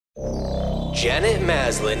Janet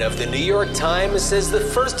Maslin of the New York Times says the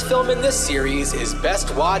first film in this series is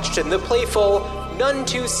best watched in the playful, none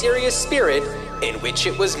too serious spirit in which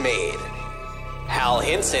it was made. Hal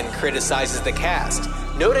Hinson criticizes the cast,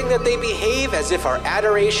 noting that they behave as if our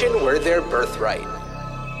adoration were their birthright.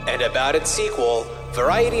 And about its sequel,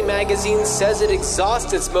 Variety magazine says it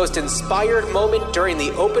exhausts its most inspired moment during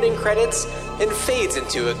the opening credits and fades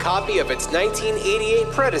into a copy of its 1988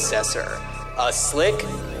 predecessor, a slick,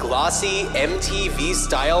 glossy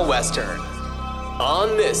MTV-style Western. On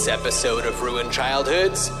this episode of Ruined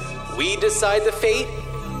Childhoods, we decide the fate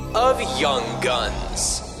of Young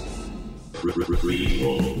Guns.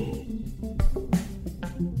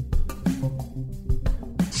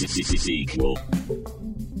 Sequel.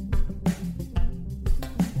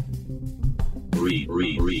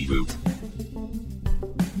 Reboot.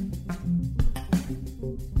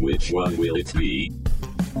 Which one will it be?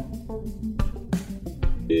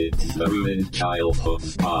 It's the Ruined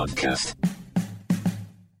Childhoods podcast.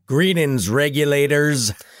 Greetings,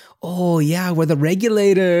 regulators. Oh, yeah, we're the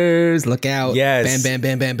regulators. Look out. Yes. Bam, bam,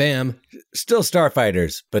 bam, bam, bam. Still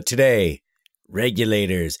starfighters, but today,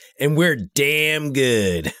 regulators. And we're damn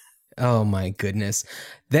good. Oh, my goodness.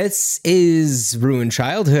 This is Ruined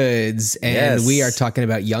Childhoods, and Yes. we are talking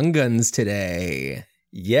about Young Guns today.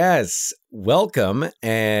 Yes. Welcome,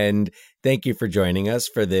 and thank you for joining us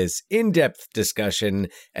for this in-depth discussion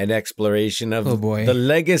and exploration of the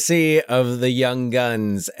legacy of the Young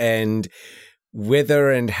Guns and whither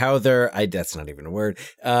and how that's not even a word,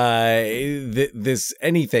 this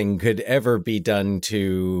anything could ever be done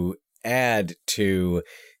to add to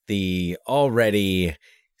the already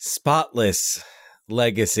spotless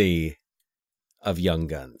legacy of Young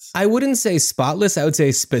Guns. I wouldn't say spotless, I would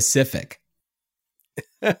say specific.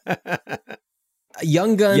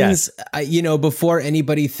 Young Guns, Yes. Before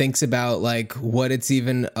anybody thinks about like what it's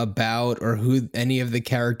even about or who any of the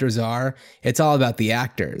characters are, it's all about the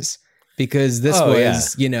actors. Because this some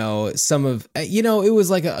of, it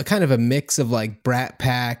was like a kind of a mix of like Brat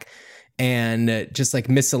Pack and just like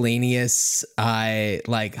miscellaneous,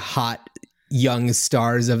 like hot young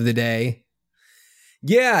stars of the day.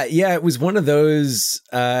 Yeah, it was one of those,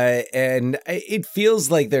 and it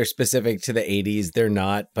feels like they're specific to the 80s. They're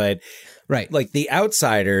not, but right, like The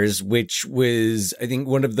Outsiders, which was, I think,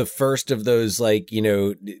 one of the first of those, like,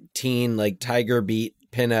 teen, like Tiger Beat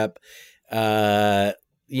pinup, hot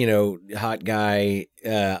guy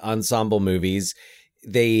ensemble movies.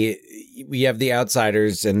 We have The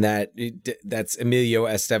Outsiders, and that's Emilio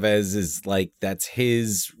Estevez is like, that's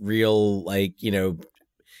his real, like,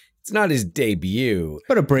 it's not his debut,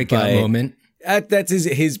 but a breakout moment. That's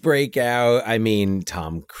his breakout. I mean,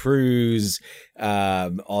 Tom Cruise,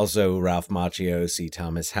 also Ralph Macchio, C.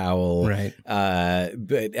 Thomas Howell. Right.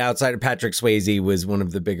 But outside of Patrick Swayze was one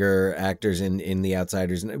of the bigger actors in The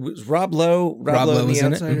Outsiders. And it was Rob Lowe. Rob Lowe in The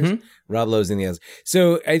Outsiders. Rob Lowe's in The Outsiders.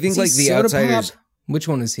 So I think like The Outsiders. Pop? Which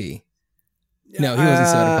one is he? No, he wasn't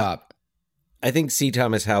Soda Pop. I think C.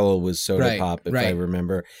 Thomas Howell was Soda Pop, if I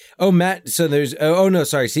remember. Oh, Matt. So there's.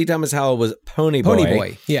 Sorry. C. Thomas Howell was Pony Boy. Pony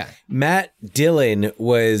Boy. Yeah. Matt Dillon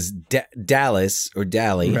was Dallas or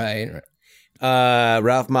Dally. Right.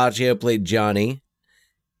 Ralph Macchio played Johnny.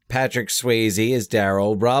 Patrick Swayze is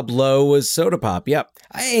Daryl. Rob Lowe was Soda Pop. Yep.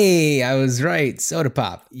 Hey, I was right. Soda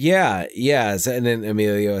Pop. Yeah. And then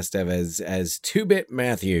Emilio Estevez as 2-Bit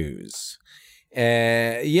Matthews.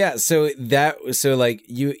 So like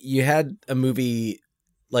you had a movie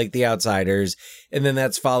like The Outsiders, and then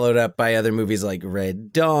that's followed up by other movies like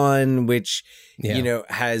Red Dawn, which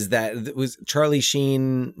has that. It was Charlie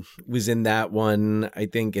Sheen was in that one, I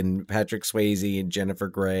think, and Patrick Swayze and Jennifer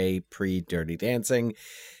Grey pre Dirty Dancing.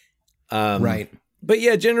 Right. But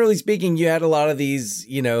yeah, generally speaking, you had a lot of these,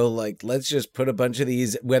 like, let's just put a bunch of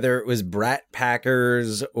these, whether it was Brat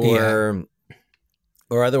Packers or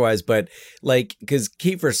otherwise, but like, because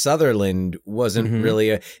Kiefer Sutherland wasn't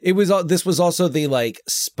really this was also the like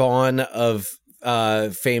spawn of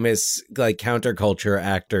famous like counterculture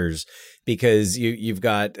actors, because you've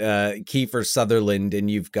got Kiefer Sutherland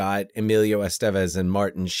and you've got Emilio Estevez and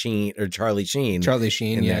Martin Sheen or Charlie Sheen.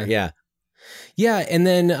 Yeah, and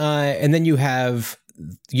then you have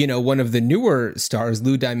one of the newer stars,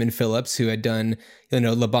 Lou Diamond Phillips, who had done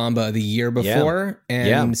La Bamba the year before,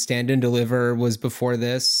 and Stand and Deliver was before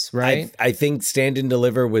this, right? I think Stand and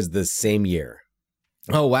Deliver was the same year.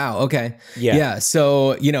 Oh wow, okay, yeah.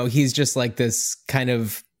 So he's just like this kind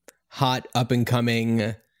of hot up and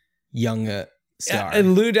coming young star.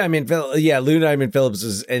 And Lou Diamond Phillips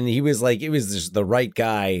was, and he was like, it was just the right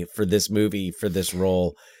guy for this movie, for this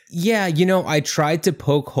role. Yeah, I tried to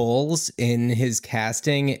poke holes in his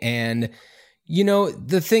casting, and You know,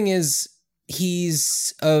 the thing is,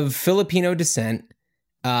 he's of Filipino descent,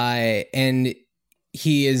 and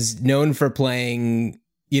he is known for playing,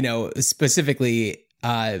 you know, specifically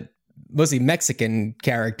mostly Mexican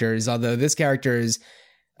characters, although this character is,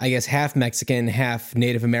 I guess, half Mexican, half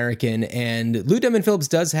Native American, and Lou Diamond Phillips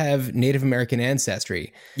does have Native American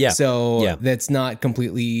ancestry. Yeah. So that's not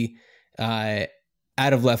completely out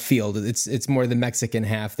of left field. It's more the Mexican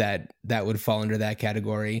half that would fall under that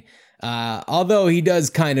category. Although he does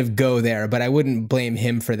kind of go there, but I wouldn't blame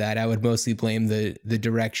him for that. I would mostly blame the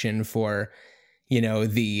direction for, you know,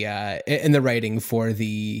 and the writing for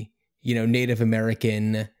the, you know, Native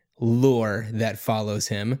American lore that follows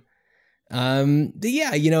him.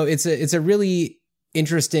 Yeah, you know, it's a really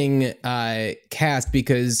interesting cast,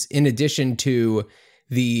 because in addition to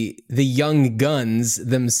the young guns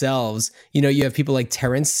themselves, you know, you have people like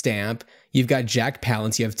Terrence Stamp, you've got Jack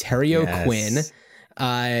Palance, you have Terry O'Quinn.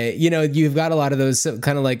 You know, you've got a lot of those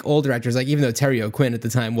kind of like older actors, like, even though Terry O'Quinn at the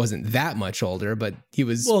time wasn't that much older, but he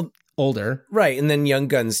was older. Right. And then Young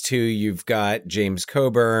Guns too, you've got James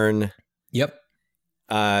Coburn. Yep.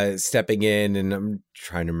 Stepping in, and I'm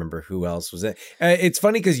trying to remember who else was it. It's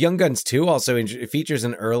funny because Young Guns 2 also features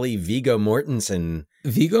an early Viggo Mortensen.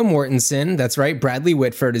 That's right. Bradley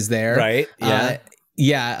Whitford is there. Right.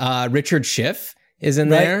 Yeah. Richard Schiff is in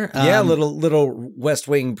there. Yeah, little West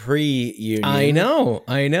Wing pre-union. I know.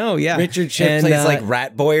 Yeah. Richard Schiff plays like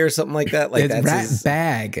Rat Boy or something like that. Like, it's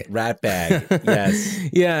that's Rat Bag. Yes.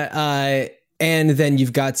 Yeah. And then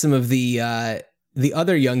you've got some of the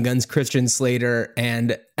other young guns, Christian Slater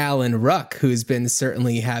and Alan Ruck, who's been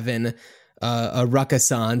certainly having a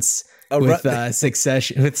ruckassance with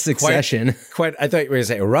Succession. Quite. I thought you were going to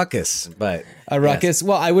say a ruckus, but a ruckus. Yes.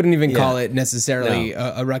 Well, I wouldn't even call it necessarily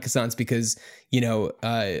a ruckassance, because, you know,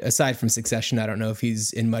 aside from Succession, I don't know if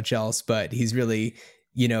he's in much else, but he's really,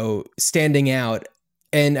 you know, standing out.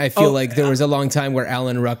 And I feel like there was a long time where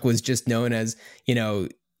Alan Ruck was just known as, you know,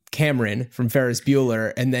 Cameron from Ferris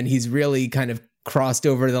Bueller, and then he's really kind of crossed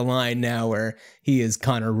over the line now where he is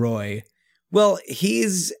Connor Roy. Well, he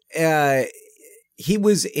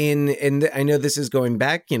was in, and I know this is going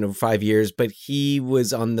back, you know, 5 years, but he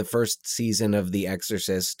was on the first season of The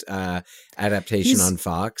Exorcist adaptation on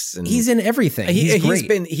Fox, and he's in everything.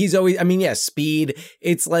 He's always, I mean, yeah, Speed.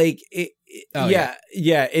 It's like,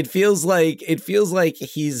 it feels like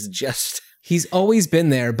he's just. He's always been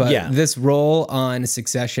there, but this role on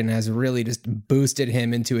Succession has really just boosted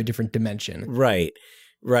him into a different dimension. Right.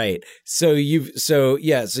 So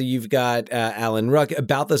you've got Alan Ruck,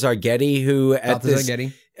 Balthazar Getty, who at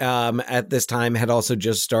this time had also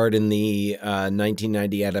just starred in the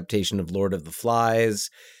 1990 adaptation of Lord of the Flies.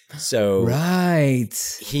 So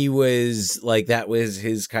he was like, that was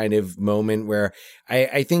his kind of moment where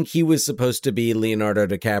I think he was supposed to be Leonardo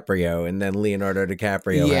DiCaprio, and then Leonardo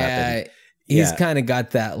DiCaprio happened. He's kind of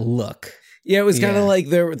got that look. Yeah, it was kind of like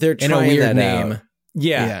they're trying a weird that name. Out.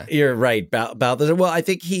 Yeah, you're right. Balthazar. Well, I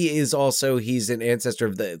think he's an ancestor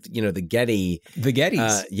of the Getty. The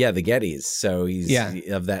Gettys. The Gettys. So he's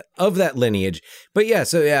of that lineage. But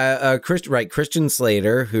Christian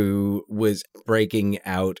Slater, who was breaking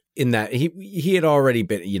out in that, he had already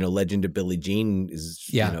been, you know, Legend of Billie Jean is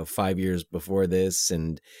 5 years before this,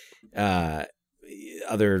 and The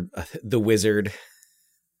Wizard.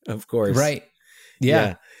 Of course. Right.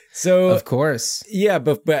 Yeah. So of course. Yeah,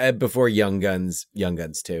 but before Young Guns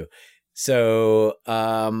too. So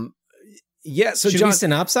so should John, we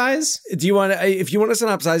synopsize? Do you want to, if you want to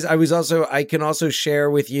synopsize, I can also share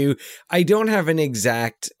with you. I don't have an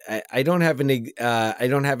exact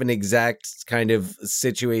kind of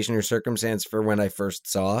situation or circumstance for when I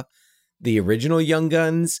first saw the original Young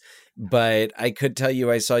Guns, but I could tell you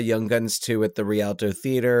I saw Young Guns 2 at the Rialto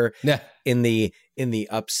Theater in the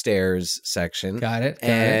upstairs section. Got it.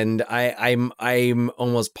 And I'm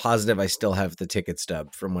almost positive I still have the ticket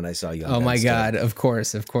stub from when I saw Young Guns. Oh my God. Of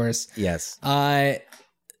course. Yes. All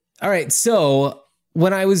right. So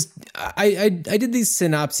when I did these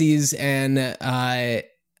synopses, and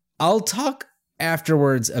I'll talk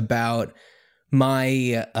afterwards about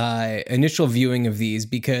my initial viewing of these,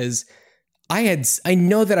 because I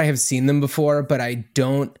know that I have seen them before, but I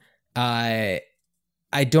don't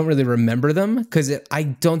really remember them, because I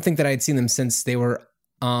don't think that I had seen them since they were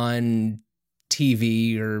on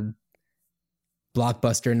TV or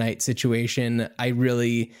Blockbuster night situation. I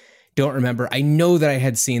really don't remember. I know that I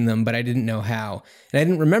had seen them, but I didn't know how, and I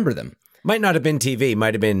didn't remember them. Might not have been TV.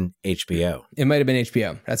 Might have been HBO. It might have been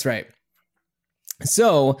HBO. That's right.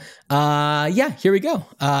 So, here we go.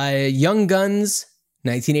 Young Guns,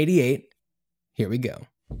 1988. Here we go.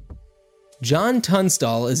 John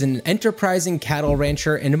Tunstall is an enterprising cattle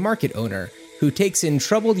rancher and market owner who takes in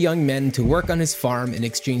troubled young men to work on his farm in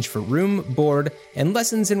exchange for room, board, and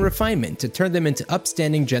lessons in refinement to turn them into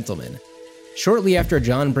upstanding gentlemen. Shortly after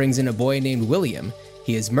John brings in a boy named William,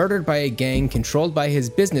 he is murdered by a gang controlled by his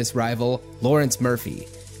business rival, Lawrence Murphy,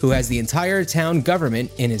 who has the entire town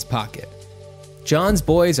government in his pocket. John's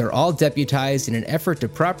boys are all deputized in an effort to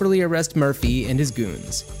properly arrest Murphy and his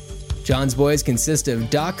goons. John's boys consist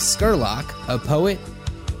of Doc Scurlock, a poet,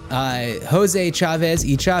 Jose Chavez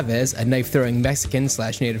y Chavez, a knife-throwing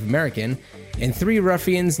Mexican/Native American, and 3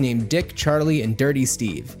 ruffians named Dick, Charlie, and Dirty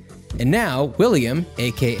Steve. And now, William,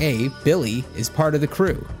 aka Billy, is part of the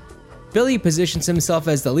crew. Billy positions himself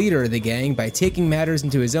as the leader of the gang by taking matters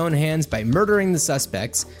into his own hands by murdering the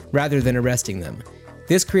suspects rather than arresting them.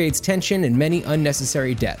 This creates tension and many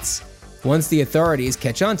unnecessary deaths. Once the authorities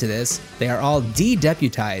catch on to this, they are all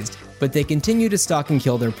de-deputized, but they continue to stalk and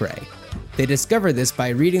kill their prey. They discover this by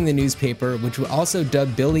reading the newspaper, which will also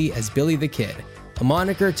dub Billy as Billy the Kid, a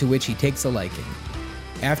moniker to which he takes a liking.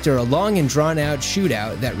 After a long and drawn-out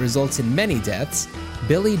shootout that results in many deaths,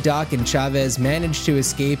 Billy, Doc, and Chavez manage to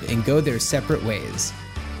escape and go their separate ways.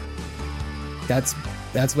 That's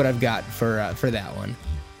what I've got for that one.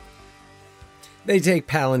 They take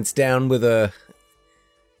Palance down with a.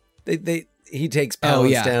 He takes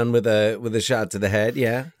Palance down with a shot to the head.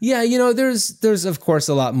 Yeah. Yeah. There's of course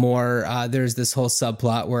a lot more. There's this whole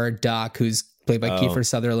subplot where Doc, who's played by Kiefer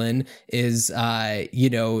Sutherland, is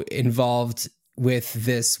involved with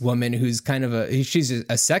this woman who's kind of she's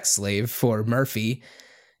a sex slave for Murphy,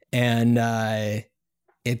 and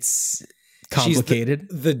it's complicated.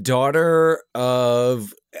 She's the daughter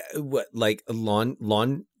of what, like a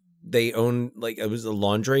lawn. They own, like, it was a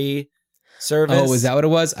laundry service. Oh, was that what it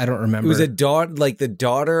was? I don't remember. It was the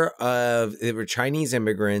daughter of, they were Chinese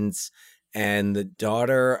immigrants, and the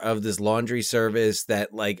daughter of this laundry service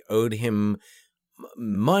that, like, owed him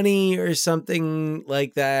money or something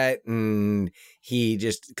like that. And he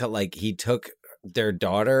just, like, he took their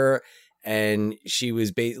daughter, and she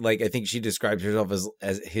was, I think she describes herself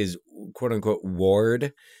as his quote unquote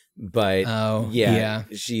ward. But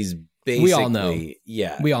she's basically, we all know.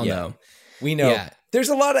 Yeah. We all know. We know. Yeah. There's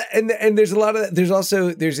a lot of, and there's a lot of,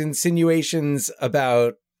 there's insinuations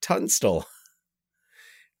about Tunstall.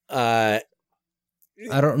 I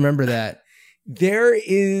don't remember that. There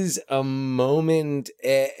is a moment,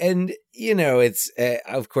 and it's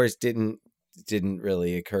of course didn't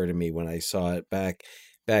really occur to me when I saw it back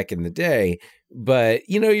in the day. But,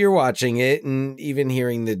 you're watching it and even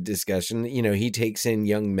hearing the discussion, he takes in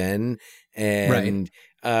young men and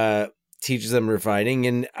teaches them refining.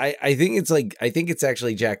 And I think it's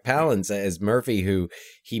actually Jack Palance as Murphy who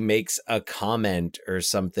he makes a comment or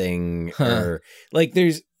something, or like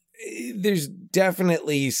there's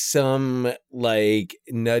definitely some like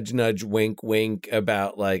nudge, nudge, wink, wink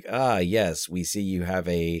about like, yes, we see you have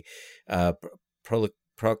a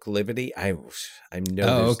proclivity. I know.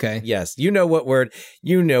 Oh, okay. Yes, you know what word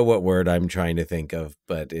I'm trying to think of,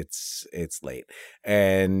 but it's late.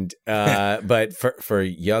 And but for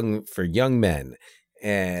young men,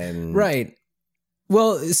 and right.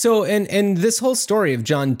 Well, so and this whole story of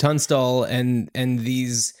John Tunstall and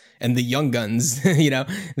the Young Guns, this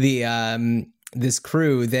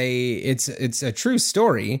crew, it's a true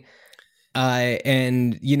story,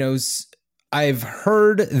 and I've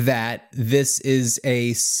heard that this is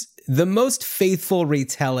the most faithful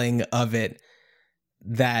retelling of it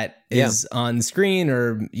that is on screen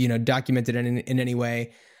or, documented in any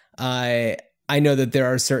way. I know that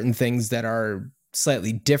there are certain things that are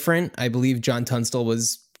slightly different. I believe John Tunstall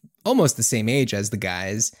was almost the same age as the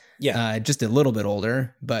guys. Yeah. Just a little bit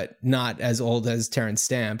older, but not as old as Terrence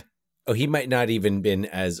Stamp. Oh, he might not even been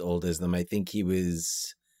as old as them. I think he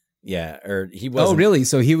was... Yeah, or he wasn't. Oh, really?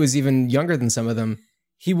 So he was even younger than some of them.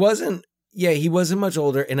 He wasn't much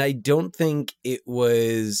older, and I don't think it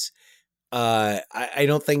was. I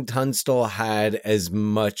don't think Tunstall had as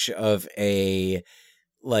much of a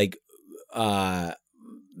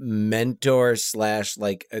mentor /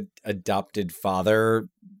 like adopted father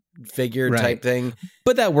figure type thing.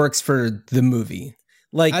 But that works for the movie.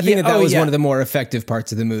 Like, I think that was one of the more effective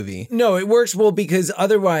parts of the movie. No, it works well because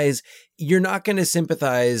otherwise you're not going to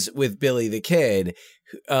sympathize with Billy the Kid,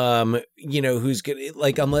 who's gonna,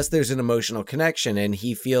 like, unless there's an emotional connection and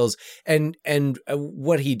he feels and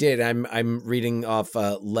what he did. I'm reading off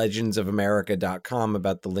legendsofamerica.com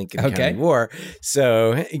about the Lincoln County War.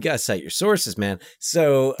 So you gotta cite your sources, man.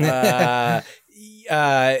 So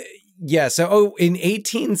So in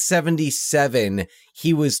 1877,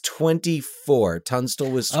 he was 24. Tunstall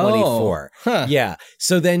was 24. Yeah.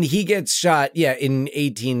 So then he gets shot, in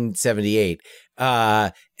 1878.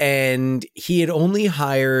 And he had only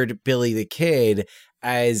hired Billy the Kid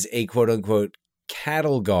as a quote unquote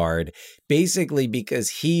cattle guard, basically because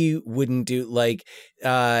he wouldn't do like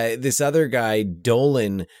this other guy,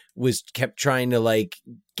 Dolan, kept trying to like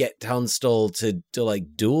get Tunstall to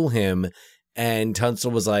like duel him. And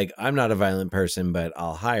Tunstall was like, I'm not a violent person, but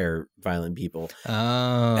I'll hire violent people.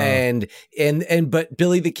 Oh. But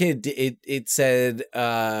Billy the Kid, it said,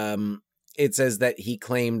 it says that he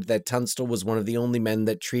claimed that Tunstall was one of the only men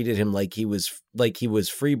that treated him like he was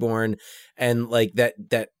freeborn, and like that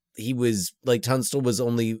he was like Tunstall was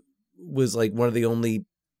like one of the only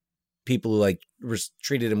people who like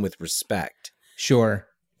treated him with respect. Sure.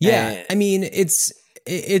 Yeah. I mean, it's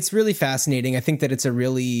really fascinating. I think that it's a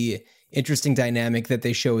really interesting dynamic that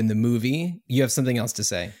they show in the movie. You have something else to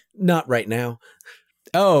say? Not right now.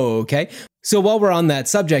 Oh, okay. So while we're on that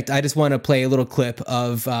subject, I just want to play a little clip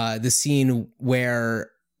of the scene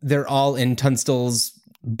where they're all in Tunstall's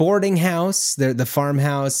boarding house, the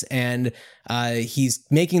farmhouse, and he's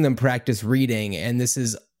making them practice reading. And this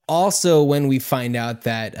is also when we find out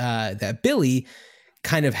that Billy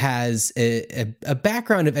kind of has a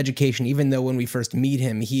background of education, even though when we first meet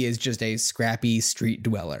him, he is just a scrappy street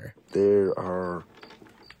dweller. There are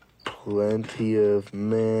plenty of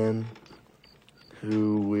men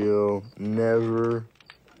who will never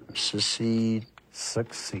succeed.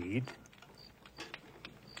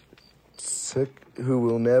 Who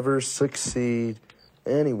will never succeed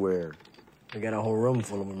anywhere. We got a whole room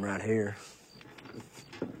full of them right here.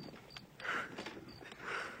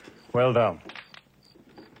 Well done.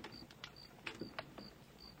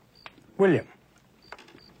 William.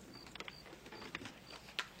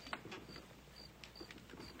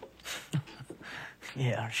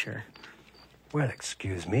 Yeah, sure. Well,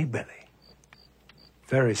 excuse me, Billy.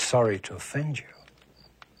 Very sorry to offend you.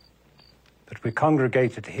 But we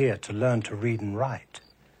congregated here to learn to read and write.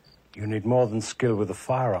 You need more than skill with a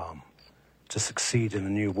firearm to succeed in the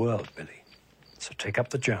new world, Billy. So take up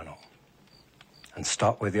the journal and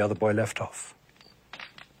start where the other boy left off.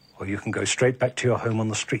 Or you can go straight back to your home on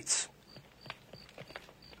the streets.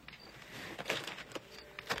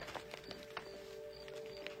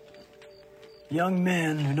 Young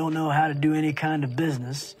men who don't know how to do any kind of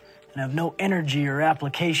business and have no energy or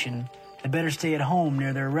application had better stay at home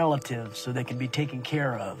near their relatives so they can be taken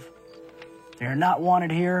care of. They are not wanted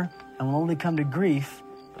here and will only come to grief,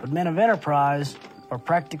 but men of enterprise are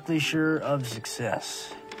practically sure of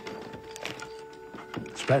success.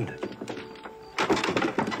 Splendid.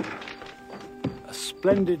 A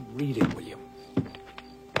splendid reading, William.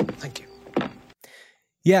 Thank you.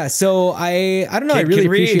 Yeah, so I don't know, I really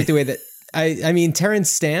appreciate the way that I mean, Terrence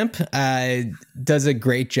Stamp does a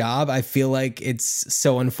great job. I feel like it's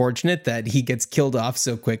so unfortunate that he gets killed off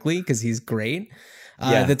so quickly because he's great.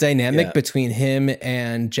 The dynamic between him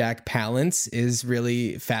and Jack Palance is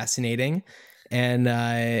really fascinating.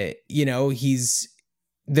 And, you know,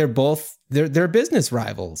 they're business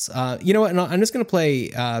rivals. You know what? And I'm just going to play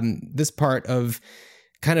this part of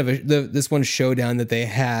kind of this one showdown that they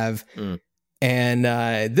have. And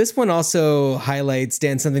this one also highlights,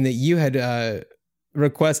 Dan, something that you had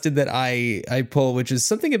requested that I pull, which is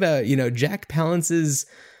something about, you know, Jack Palance's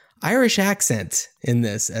Irish accent in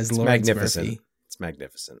this as Lawrence Murphy. It's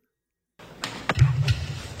magnificent.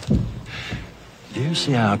 Do you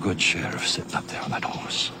see our good sheriff sitting up there on that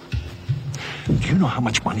horse? Do you know how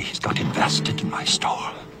much money he's got invested in my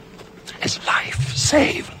store? His life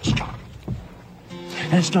savings, John.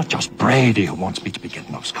 And it's not just Brady who wants me to be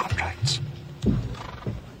getting those contracts.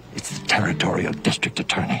 It's the territorial district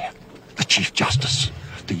attorney, the chief justice,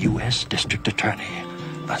 the U.S. district attorney,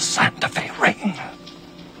 the Santa Fe ring.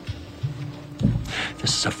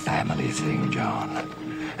 This is a family thing, John.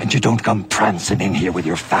 And you don't come prancing in here with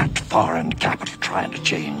your fat foreign capital trying to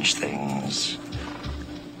change things.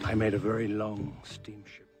 I made a very long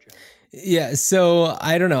steamship journey. Yeah, so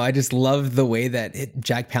I don't know. I just love the way that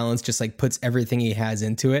Jack Palance just like puts everything he has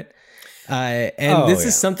into it. This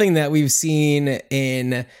is something that we've seen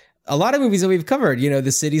in a lot of movies that we've covered. You know,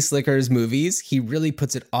 the City Slickers movies, he really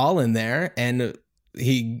puts it all in there, and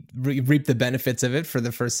he reaped the benefits of it for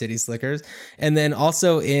the first City Slickers. And then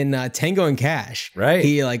also in Tango and Cash, right?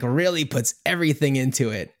 He like really puts everything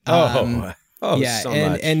into it. Yeah, so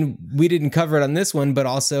much. And we didn't cover it on this one, but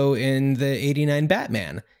also in the '89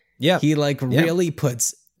 Batman. Yeah, he like really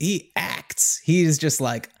he acts. He's just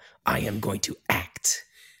like, I am going to act.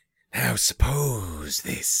 Now suppose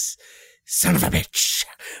this son of a bitch.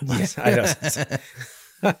 I don't.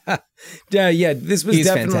 Yeah. This was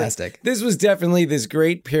definitely fantastic. This was definitely this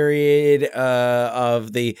great period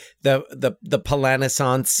of the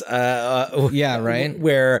Palanisance. Yeah, right.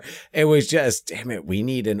 Where it was just, damn it, we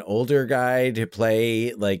need an older guy to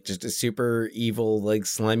play like just a super evil, like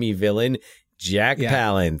slimy villain. Jack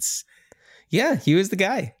Palance. Yeah, he was the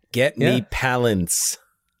guy. Get me Palance.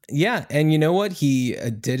 Yeah, and you know what? He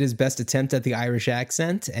did his best attempt at the Irish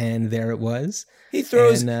accent, and there it was. He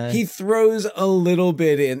throws a little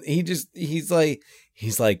bit in. He's like,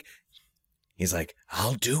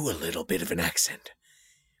 I'll do a little bit of an accent,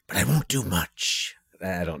 but I won't do much.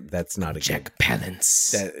 That's not a Jack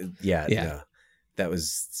Palance. No, that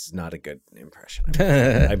was not a good impression.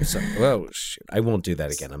 I'm sorry. Whoa, shit. I won't do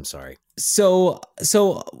that again. I'm sorry. So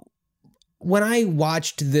when I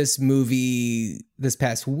watched this movie this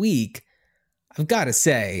past week, I've got to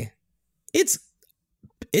say, it's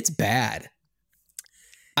bad.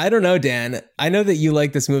 I don't know, Dan. I know that you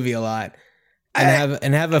like this movie a lot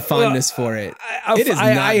and have a fondness for it. It is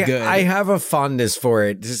not good. I have a fondness for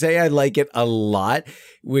it. To say I like it a lot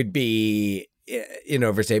would be an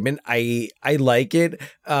overstatement. I like it.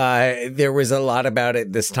 There was a lot about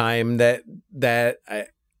it this time that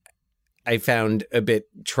I found a bit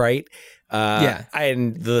trite.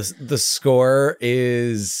 And the score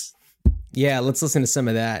is. Yeah, let's listen to some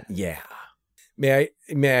of that. Yeah. May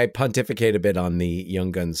I pontificate a bit on the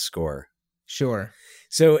Young Guns score? Sure.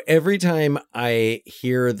 So every time I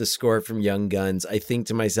hear the score from Young Guns, I think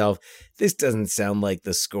to myself, this doesn't sound like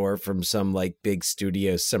the score from some like big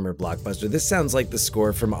studio summer blockbuster. This sounds like the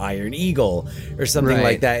score from Iron Eagle or something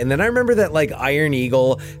like that. And then I remember that like Iron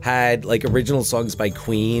Eagle had like original songs by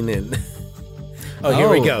Queen and here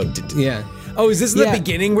we go. Yeah. Oh, is this the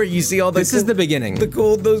beginning where you see all the This is the beginning.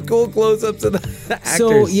 Those cool close-ups of the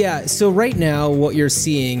actors. So right now what you're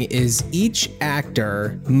seeing is each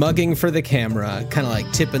actor mugging for the camera, kind of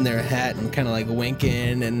like tipping their hat and kind of like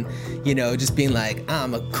winking and, just being like,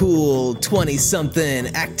 I'm a cool 20-something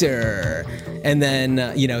actor. And then,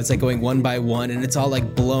 it's like going one by one and it's all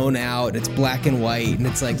like blown out. It's black and white and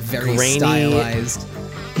it's like very grainy. Stylized.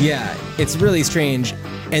 Yeah, it's really strange.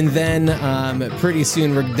 And then pretty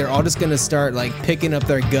soon they're all just going to start like picking up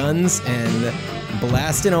their guns and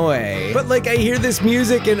blasting away. But like I hear this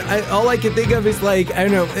music and all I can think of is like, I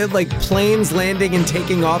don't know, like planes landing and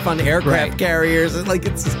taking off on aircraft carriers.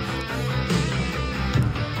 It's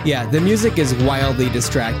Yeah, the music is wildly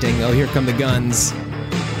distracting. Oh, here come the guns.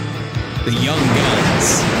 The Young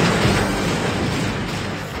Guns.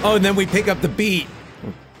 Oh, and then we pick up the beat.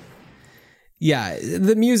 Yeah,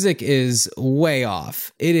 the music is way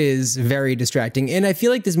off. It is very distracting. And I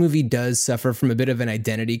feel like this movie does suffer from a bit of an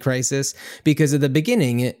identity crisis because at the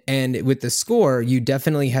beginning and with the score, you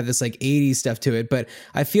definitely have this like 80s stuff to it. But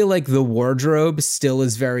I feel like the wardrobe still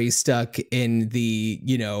is very stuck in the,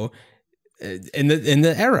 in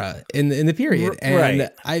the era, in the period.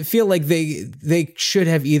 And I feel like they should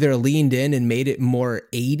have either leaned in and made it more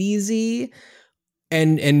 80s-y.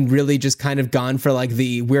 And really just kind of gone for like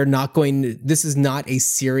this is not a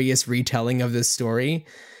serious retelling of this story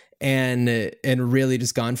and really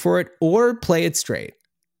just gone for it or play it straight.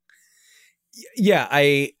 Yeah,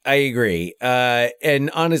 I agree. And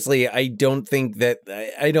honestly, I don't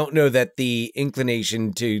know that the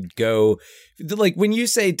inclination to go like when you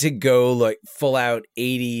say to go like full out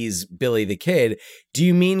 80s Billy the Kid, do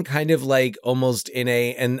you mean kind of like almost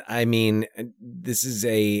and I mean, this is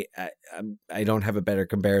I don't have a better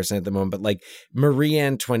comparison at the moment, but like Marie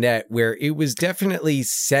Antoinette, where it was definitely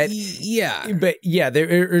set. Yeah. But yeah,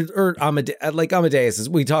 there or Amadeus,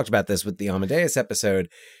 we talked about this with the Amadeus episode.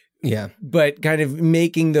 Yeah. But kind of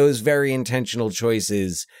making those very intentional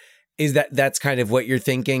choices, that's kind of what you're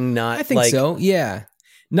thinking? I think so. Yeah.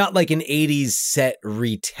 Not like an 80s set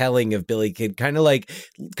retelling of Billy Kid, kind of like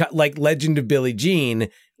Legend of Billie Jean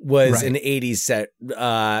was an 80s set,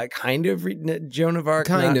 kind of Joan of Arc,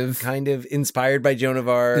 kind of inspired by Joan of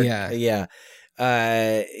Arc. Yeah.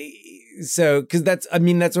 So, because that's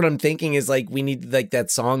what I'm thinking is like we need like that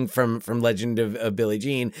song from Legend of Billie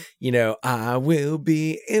Jean, I will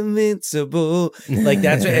be invincible. Like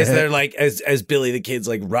that's as they're like as Billy the Kid's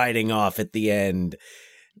like riding off at the end.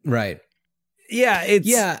 Right. Yeah.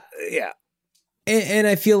 Yeah. And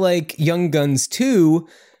I feel like Young Guns 2,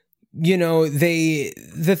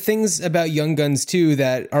 the things about Young Guns 2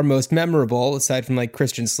 that are most memorable, aside from like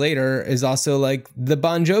Christian Slater, is also like the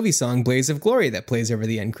Bon Jovi song Blaze of Glory that plays over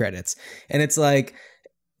the end credits. And it's like,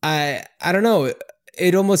 I don't know.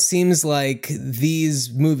 It almost seems like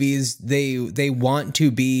these movies, they want to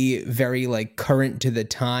be very like current to the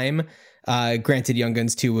time. Granted, Young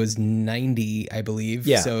Guns 2 was 90, I believe.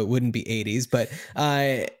 Yeah. So it wouldn't be 80s, but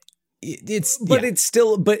it's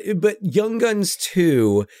still Young Guns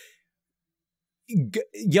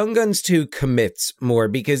 2 commits more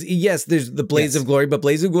because yes, there's the Blaze of Glory, but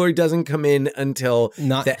Blaze of Glory doesn't come in until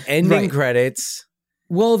the ending credits.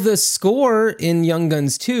 Well, the score in Young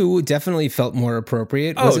Guns 2 definitely felt more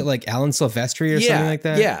appropriate. Was it like Alan Silvestri or something like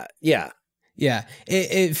that? Yeah.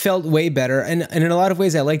 It felt way better. And in a lot of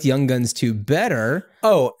ways, I liked Young Guns 2 better.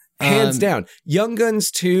 Oh, hands down. Young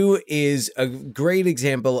Guns 2 is a great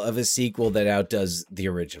example of a sequel that outdoes the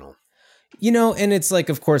original. And it's like,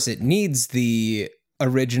 of course, it needs the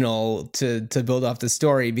original to build off the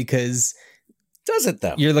story because... Does it,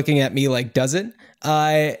 though? You're looking at me like, does it?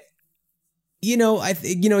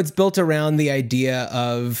 It's built around the idea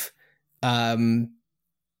of, I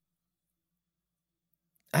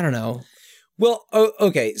don't know. Well,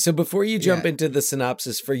 okay. So before you jump into the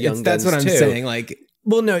synopsis for Young Guns 2, that's what I'm saying. Like,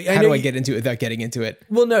 well, no, how do I get into it without getting into it?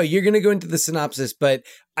 Well, no, you're going to go into the synopsis, but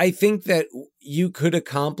I think that you could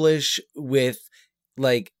accomplish with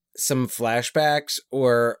like some flashbacks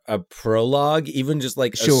or a prologue, even just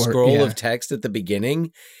like a scroll of text at the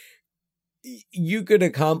beginning. You could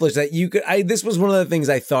accomplish that. This was one of the things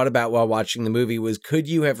I thought about while watching the movie was, could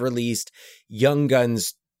you have released Young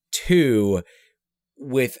Guns 2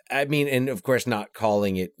 with, and of course not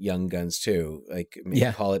calling it Young Guns 2, like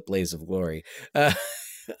call it Blaze of Glory.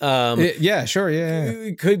 Yeah, sure. Yeah.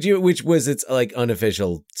 Could you, which was its like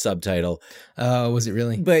unofficial subtitle. Was it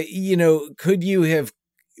really? But could you have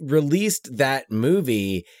released that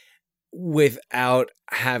movie without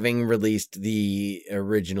having released the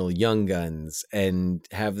original Young Guns and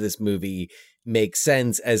have this movie make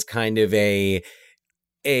sense as kind of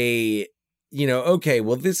okay,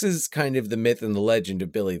 well, this is kind of the myth and the legend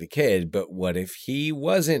of Billy the Kid, but what if he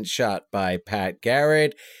wasn't shot by Pat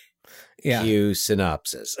Garrett? Cue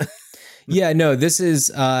synopsis. Yeah, no, this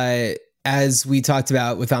is, as we talked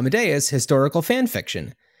about with Amadeus, historical fan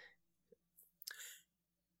fiction.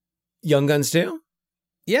 Young Guns 2?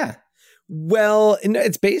 Yeah. Well,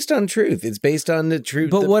 it's based on truth. It's based on the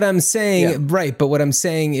truth. But what I'm saying, but what I'm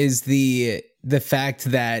saying is the fact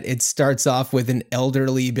that it starts off with an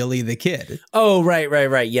elderly Billy the Kid. Oh, right.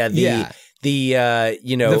 Yeah.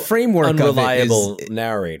 The framework unreliable of it is,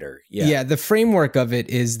 narrator. Yeah. The framework of it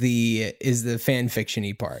is the fan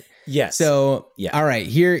fiction-y part. Yes. So, all right,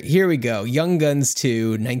 here we go. Young Guns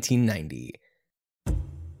 2, 1990.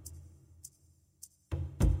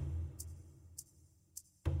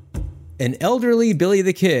 An elderly Billy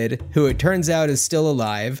the Kid, who it turns out is still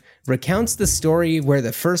alive, recounts the story where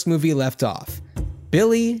the first movie left off.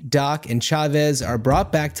 Billy, Doc, and Chavez are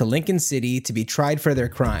brought back to Lincoln City to be tried for their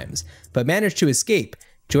crimes, but manage to escape,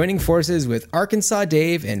 joining forces with Arkansas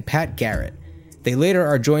Dave and Pat Garrett. They later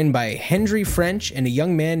are joined by Hendry French and a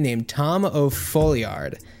young man named Tom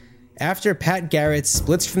O'Folliard. After Pat Garrett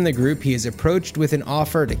splits from the group, he is approached with an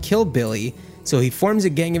offer to kill Billy, so he forms a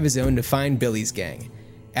gang of his own to find Billy's gang.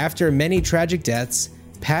 After many tragic deaths,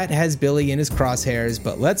 Pat has Billy in his crosshairs,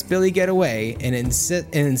 but lets Billy get away and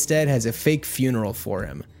instead has a fake funeral for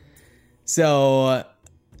him. So,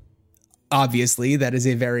 obviously, that is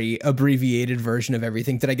a very abbreviated version of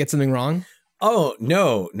everything. Did I get something wrong? Oh,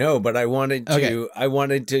 no, but I wanted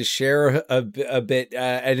to share a bit.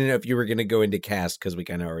 I didn't know if you were going to go into cast because we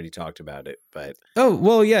kind of already talked about it, but. Oh,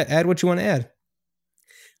 well, yeah, add what you want to add.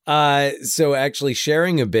 So actually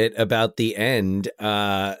sharing a bit about the end.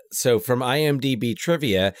 So from IMDb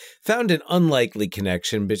trivia, found an unlikely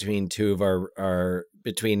connection between two of our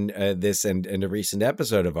between this and a recent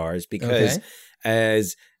episode of ours, because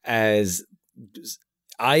as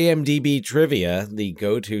IMDb trivia, the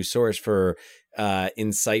go-to source for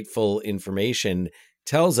insightful information,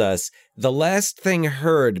 tells us, the last thing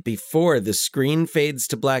heard before the screen fades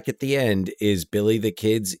to black at the end is Billy the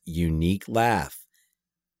Kid's unique laugh.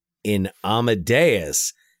 In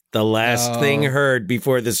Amadeus, the last thing heard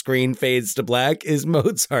before the screen fades to black is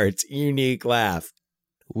Mozart's unique laugh.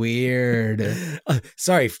 Weird.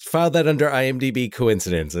 Sorry, file that under IMDb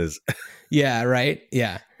coincidences. Yeah, right?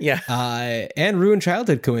 Yeah. And ruined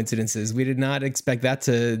childhood coincidences. We did not expect that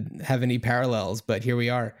to have any parallels, but here we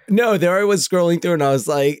are. No, there I was scrolling through and I was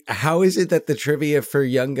like, how is it that the trivia for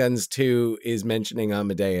Young Guns 2 is mentioning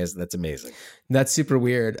Amadeus? That's amazing. That's super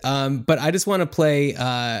weird. But I just want to play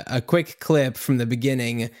a quick clip from the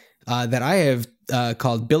beginning that I have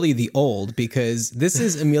called Billy the Old, because this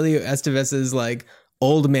is Emilio Estevez's like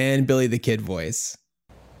old man Billy the Kid voice.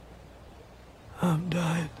 I'm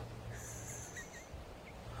dying.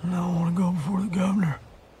 And I want to go before the governor.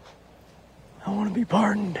 I want to be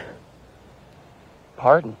pardoned.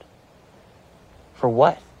 Pardoned? For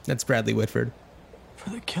what? That's Bradley Whitford. For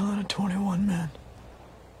the killing of 21 men.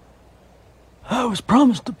 I was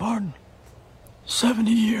promised a pardon 70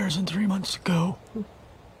 years and 3 months ago.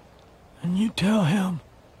 And you tell him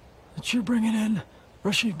that you're bringing in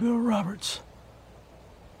Rushy Bill Roberts,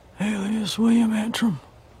 alias William Antrim,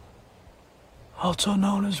 also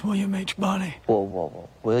known as William H. Bonney. Whoa.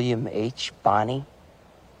 William H. Bonney?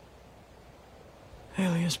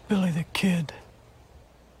 Alias Billy the Kid.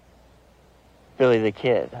 Billy the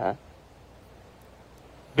Kid, huh?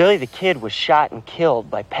 Billy the Kid was shot and killed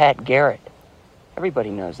by Pat Garrett. Everybody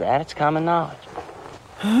knows that. It's common knowledge.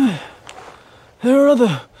 There are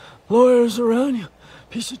other lawyers around you,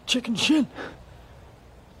 piece of chicken shit.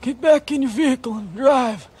 Get back in your vehicle and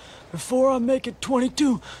drive before I make it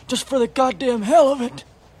 22 just for the goddamn hell of it.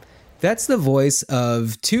 That's the voice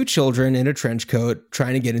of two children in a trench coat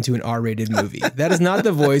trying to get into an R-rated movie. That is not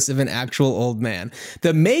the voice of an actual old man.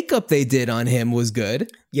 The makeup they did on him was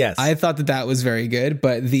good. Yes. I thought that was very good,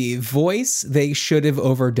 but the voice, they should have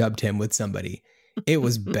overdubbed him with somebody. It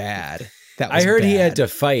was bad. I heard he had to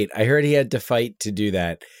fight. I heard he had to fight to do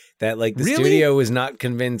that. That like the studio was not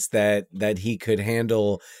convinced that he could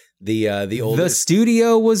handle the oldest. The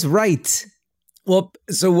studio was right. Well,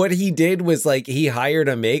 so what he did was like he hired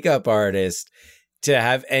a makeup artist to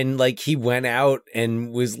have, and like he went out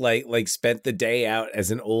and was like spent the day out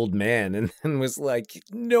as an old man, and then was like,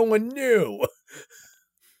 no one knew.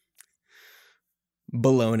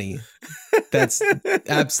 Baloney. That's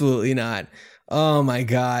absolutely not. Oh my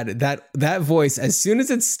God. That voice, as soon as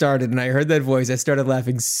it started and I heard that voice, I started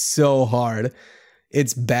laughing so hard.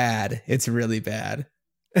 It's bad. It's really bad.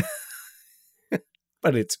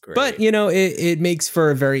 But it's great. But, you know, it makes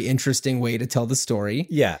for a very interesting way to tell the story.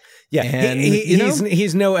 Yeah. And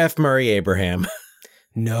he's no F. Murray Abraham.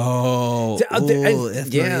 No. F.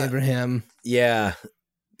 Murray Abraham. Yeah.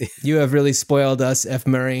 You have really spoiled us, F.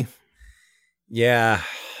 Murray. Yeah.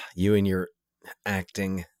 You and your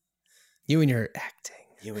acting.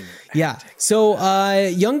 Yeah. So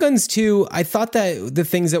Young Guns 2, I thought that the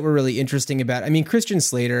things that were really interesting about, I mean, Christian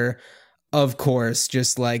Slater, of course,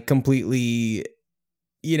 just like completely,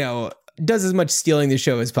 you know, does as much stealing the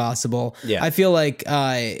show as possible. Yeah. I feel like,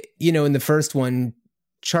 you know, in the first one,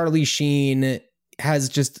 Charlie Sheen has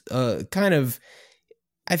just kind of,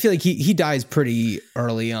 I feel like he dies pretty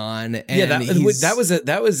early on. And yeah,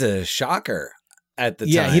 that was a shocker at the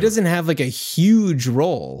time. Yeah, he doesn't have like a huge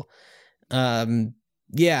role.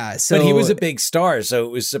 Yeah, so but he was a big star, so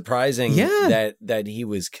it was surprising that he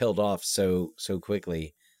was killed off so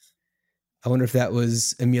quickly. I wonder if that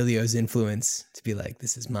was Emilio's influence to be like,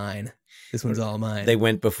 this is mine. This one's all mine. They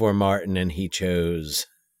went before Martin and he chose.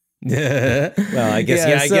 Well, I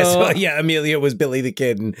guess Emilio was Billy the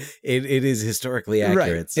Kid, and it is historically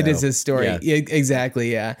accurate. Right. So, it is his story. Yeah. Yeah,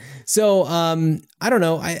 exactly. Yeah. So I don't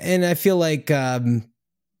know. I feel like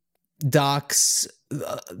Doc's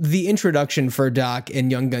the introduction for Doc in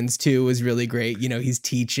Young Guns 2 was really great. You know, he's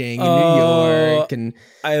teaching in New York, and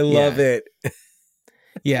I love it.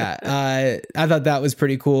 Yeah, I thought that was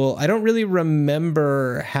pretty cool. I don't really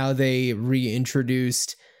remember how they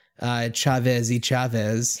reintroduced Chavez. He's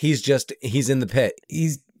in the pit.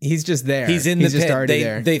 He's just there. He's in the pit. Just already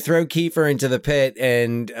there. They throw Kiefer into the pit,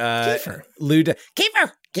 and Kiefer.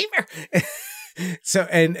 So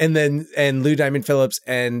and Lou Diamond Phillips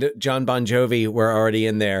and John Bon Jovi were already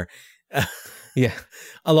in there. Yeah,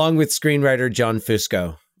 along with screenwriter John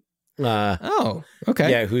Fusco. Okay.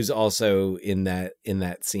 Yeah, who's also in that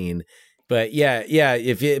scene. But yeah,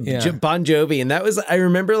 Bon Jovi, and that was, I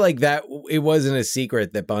remember like that, it wasn't a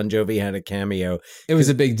secret that Bon Jovi had a cameo. It was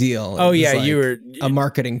a big deal. Like you were a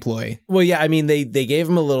marketing ploy. Well, yeah, I mean they gave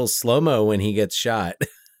him a little slow-mo when he gets shot.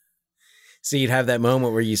 So you'd have that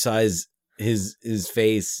moment where you saw his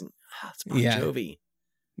face. Oh, it's Bon Jovi.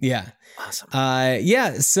 Yeah. Awesome.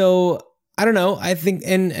 Yeah, so I don't know. I think,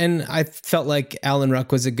 and I felt like Alan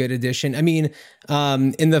Ruck was a good addition. I mean,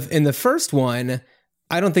 in the first one,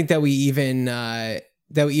 I don't think that we even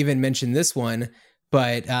mentioned this one,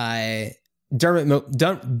 but Dermot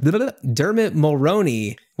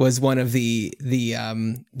Mulroney was one of the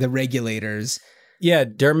regulators. Yeah,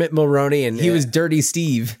 Dermot Mulroney, and he was Dirty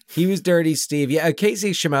Steve. Yeah,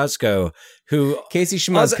 Casey Siemaszko, Casey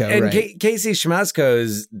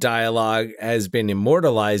Siemaszko's dialogue has been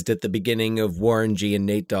immortalized at the beginning of Warren G and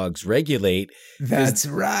Nate Dogg's Regulate. That's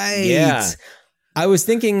right. Yeah. I was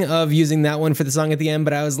thinking of using that one for the song at the end,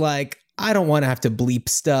 but I was like, I don't want to have to bleep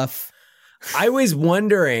stuff. I was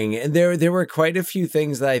wondering, and there were quite a few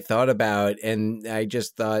things that I thought about, and I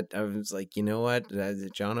just thought, I was like, you know what,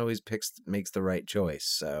 John always makes the right choice,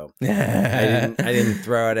 so I didn't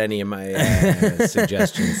throw out any of my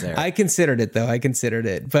suggestions there. I considered it though.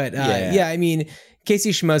 But yeah, I mean,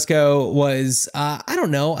 Casey Shimosko was, I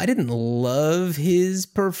don't know, I didn't love his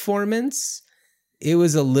performance. It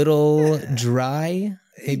was a little dry,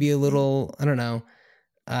 maybe a little, I don't know,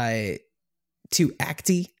 too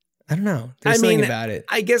acty. I don't know. There's something about it.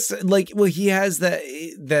 I guess he has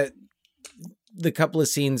the couple of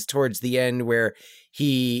scenes towards the end where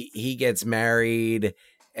he gets married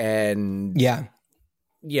and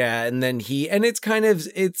and then it's kind of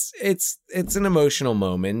it's an emotional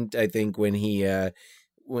moment, I think, when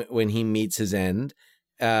he meets his end.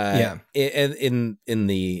 In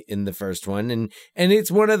the first one, and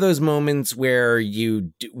it's one of those moments where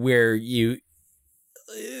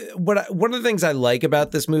one of the things I like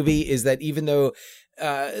about this movie is that even though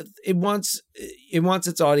it wants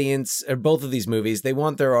its audience, or both of these movies, they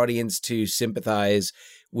want their audience to sympathize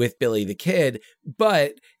with Billy the Kid,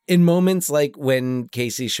 but in moments like when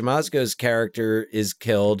Casey Shimosko's character is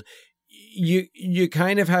killed, you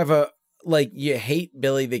kind of have you hate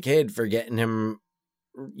Billy the Kid for getting him,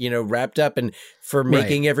 wrapped up and for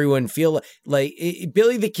making everyone feel like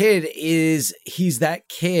Billy the Kid he's that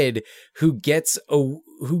kid who gets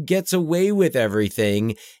away with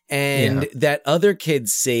everything, and that other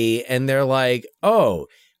kids see and they're like, oh,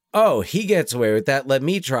 he gets away with that, let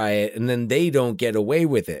me try it, and then they don't get away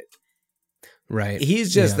with it. Right.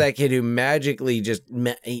 He's just that kid who magically just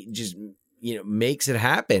makes it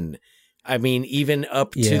happen. I mean, even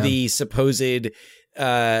up to the supposed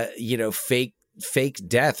fake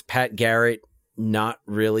death, Pat Garrett not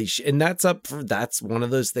really and that's one of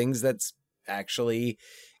those things that's actually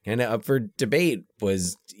kind of up for debate,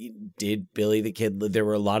 was did Billy the Kid live? There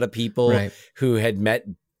were a lot of people who had met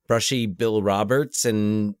brushy Bill Roberts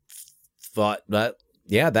and thought that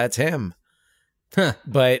that's him,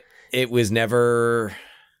 but it was never.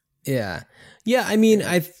 I mean,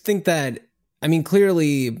 I think that,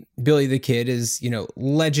 clearly Billy the Kid is,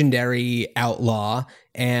 legendary outlaw.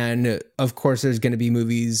 And of course, there's going to be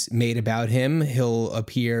movies made about him. He'll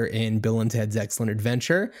appear in Bill and Ted's Excellent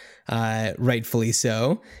Adventure, rightfully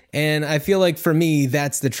so. And I feel like for me,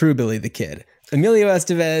 that's the true Billy the Kid. Emilio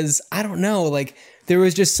Estevez, I don't know, there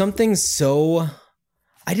was just something so...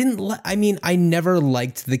 I never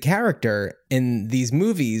liked the character in these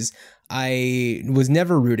movies. I was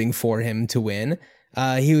never rooting for him to win.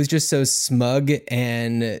 He was just so smug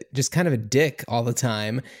and just kind of a dick all the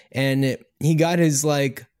time. And he got his,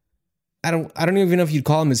 I don't even know if you'd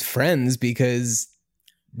call them his friends, because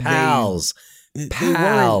pals. They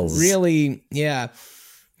weren't really,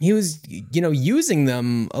 he was, using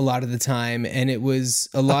them a lot of the time. And it was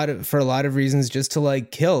for a lot of reasons just to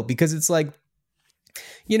kill, because it's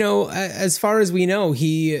as far as we know,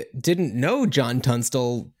 he didn't know John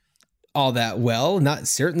Tunstall all that well,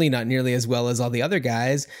 certainly not nearly as well as all the other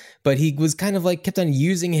guys, but he was kind of kept on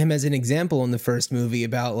using him as an example in the first movie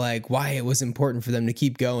about why it was important for them to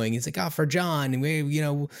keep going. He's for John, and he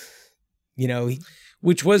was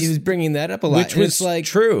bringing that up a lot, which was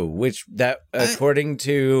true, according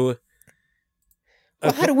to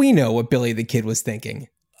how do we know what Billy the Kid was thinking?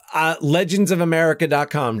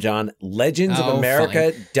 Legendsofamerica.com, John.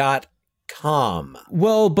 Legendsofamerica.com.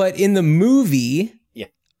 Well, but in the movie,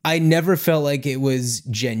 I never felt like it was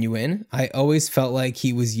genuine. I always felt like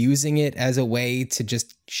he was using it as a way to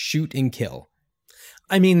just shoot and kill.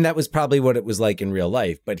 I mean, that was probably what it was like in real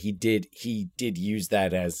life, but he did use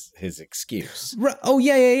that as his excuse. Oh,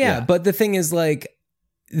 yeah. But the thing is,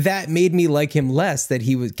 that made me like him less, that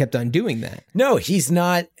he kept on doing that. No, he's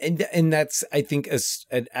not. And that's, I think,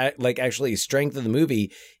 actually a strength of the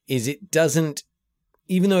movie is it doesn't,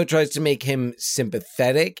 even though it tries to make him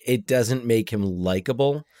sympathetic, it doesn't make him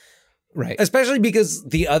likable. Right. Especially because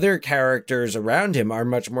the other characters around him are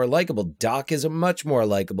much more likable. Doc is a much more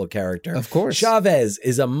likable character. Of course. Chavez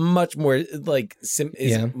is a much more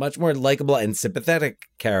much more likable and sympathetic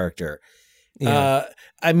character. Yeah.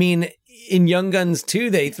 In Young Guns 2,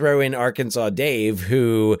 they throw in Arkansas Dave,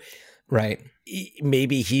 who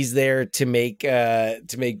maybe he's there to make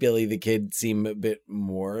Billy the Kid seem a bit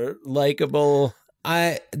more likable.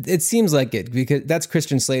 It seems like it, because that's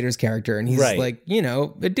Christian Slater's character, and he's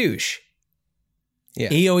a douche. Yeah,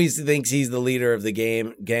 he always thinks he's the leader of the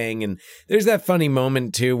gang, and there's that funny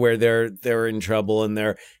moment too where they're in trouble and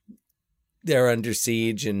they're under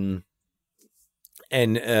siege, and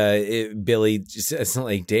Billy just says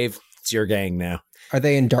Dave, it's your gang now. Are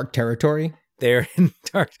they in dark territory? They're in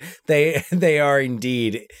dark. They are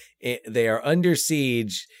indeed. They are under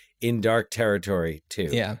siege in Dark Territory too.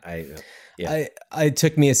 Yeah. It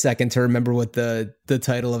took me a second to remember what the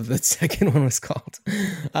title of the second one was called.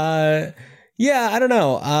 I don't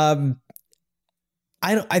know.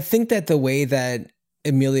 I think that the way that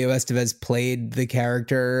Emilio Estevez played the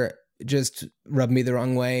character just rubbed me the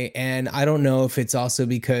wrong way. And I don't know if it's also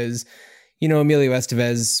because, Emilio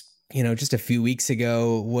Estevez, just a few weeks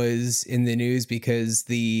ago was in the news because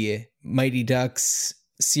the Mighty Ducks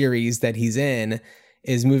series that he's in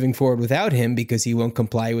is moving forward without him because he won't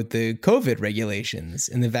comply with the COVID regulations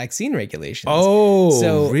and the vaccine regulations. Oh,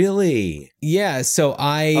 so, really? Yeah. So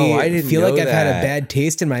I feel like I've had a bad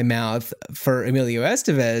taste in my mouth for Emilio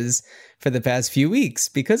Estevez for the past few weeks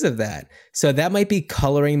because of that. So that might be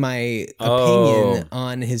coloring my opinion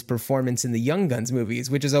on his performance in the Young Guns movies,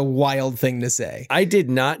 which is a wild thing to say. I did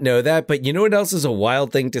not know that, but you know what else is a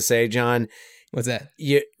wild thing to say, John? What's that?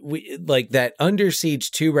 Like that Under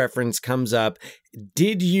Siege 2 reference comes up.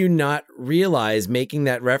 Did you not realize, making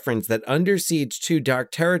that reference, that Under Siege 2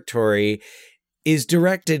 Dark Territory is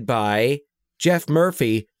directed by Jeff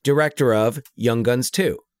Murphy, director of Young Guns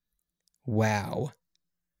 2? Wow.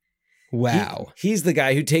 He's the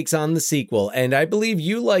guy who takes on the sequel. And I believe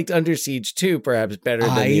you liked Under Siege 2 perhaps better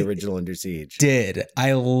than the original Under Siege.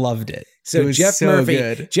 I loved it. So it was Jeff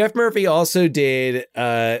Murphy also did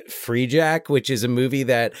Freejack, which is a movie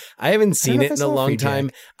that I haven't seen it in a long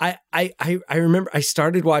time. I remember I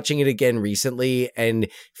started watching it again recently, and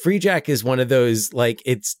Freejack is one of those, like,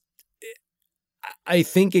 I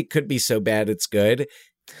think it could be so bad it's good.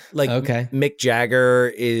 Like, Mick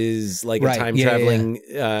Jagger is like a time traveling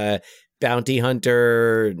bounty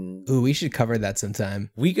hunter. Ooh, we should cover that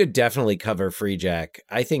sometime. We could definitely cover Freejack.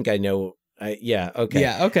 I think I know. Okay. Yeah. Okay.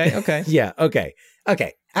 Yeah. Okay.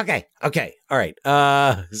 All right.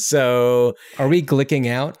 So are we glicking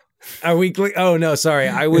out? Are we? Oh no, sorry.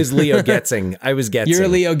 I was Leo Getzing. You're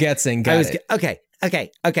Leo Getzing. Got it.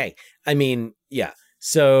 Okay. I mean, yeah.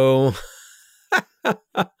 So. So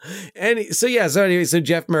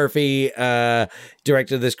Jeff Murphy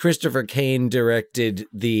directed this. Christopher Kane directed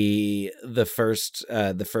the first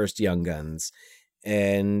Young Guns,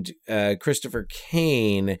 and Christopher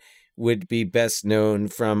Kane would be best known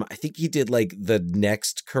from, I think he did like the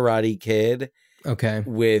next Karate Kid,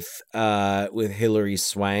 with Hilary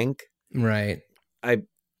Swank, right? I'm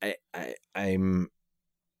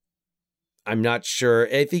not sure.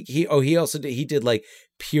 I think he also did like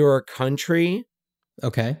Pure Country.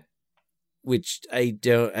 Okay. Which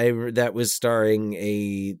that was starring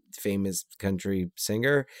a famous country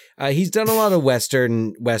singer. He's done a lot of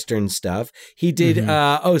Western stuff. He did,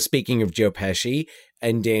 speaking of Joe Pesci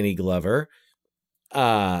and Danny Glover,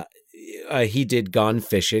 he did Gone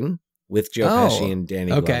Fishing with Joe Pesci and Danny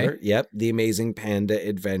Glover. Yep. The Amazing Panda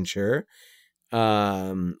Adventure.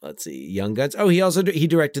 Let's see, Young Guns. Oh, he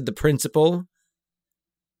directed The Principal.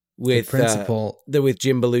 With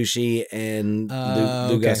Jim Belushi and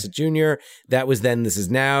Lou Gossett Jr. That was Then, This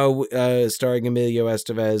Is Now, starring Emilio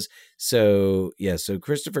Estevez. So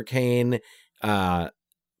Christopher Kane,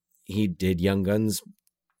 he did Young Guns,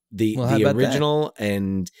 the original,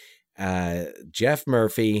 and Jeff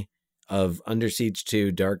Murphy of Under Siege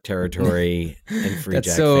 2, Dark Territory, and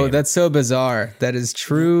Freejack. That's so bizarre. That is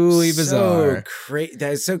truly bizarre.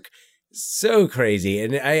 That is so crazy.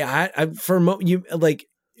 And I for a moment, you like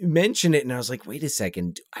mention it and I was like, wait a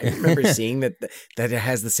second, I remember seeing that it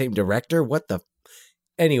has the same director. What the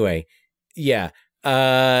anyway, Young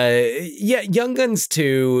Guns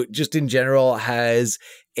 2 just in general has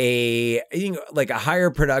a higher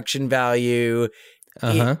production value.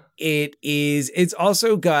 It's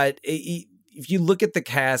also got, if you look at the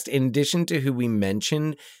cast, in addition to who we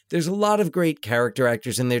mentioned, there's a lot of great character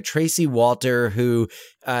actors in there. Tracy Walter, who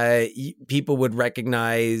people would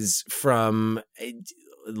recognize from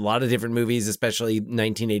a lot of different movies, especially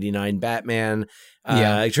 1989 Batman.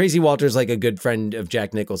 Tracy Walter's like a good friend of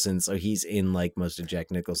Jack Nicholson, so he's in like most of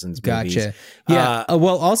Jack Nicholson's movies. Gotcha. Yeah.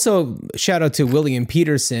 Well, also shout out to William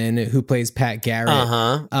Peterson, who plays Pat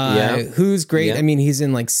Garrett. Who's great. Yeah. I mean, he's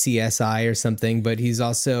in like CSI or something, but he's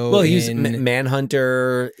also he's in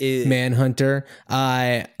Manhunter.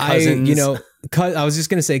 Cousins. I was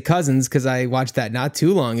just going to say Cousins because I watched that not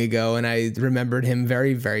too long ago and I remembered him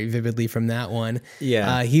very, very vividly from that one.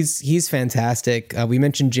 Yeah. He's fantastic. We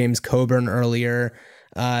mentioned James Coburn earlier.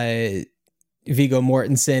 Viggo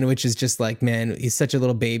Mortensen, which is just like, man, he's such a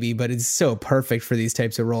little baby, but it's so perfect for these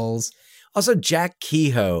types of roles. Also, Jack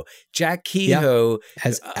Kehoe. Jack Kehoe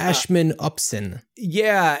as Ashman Upson.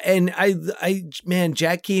 Yeah, and man,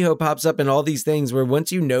 Jack Kehoe pops up in all these things where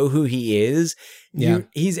once you know who he is,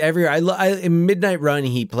 he's everywhere. In Midnight Run,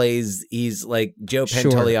 he's like Joe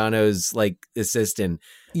Pantoliano's like assistant.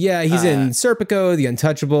 Yeah, he's in Serpico, The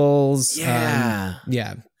Untouchables.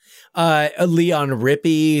 Leon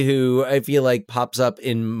Rippey, who I feel like pops up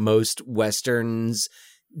in most Westerns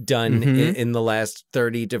done in the last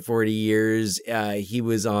 30 to 40 years. He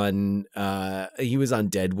was on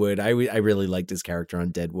Deadwood. I really liked his character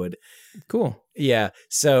on Deadwood. Cool. Yeah.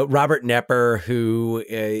 So Robert Knepper, who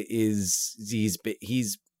has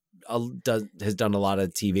done a lot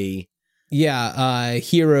of TV. Yeah.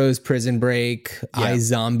 Heroes, Prison Break,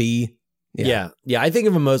 iZombie. Yeah. I think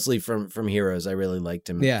of him mostly from Heroes. I really liked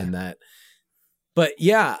him in that. But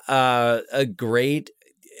a great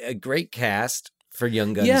cast for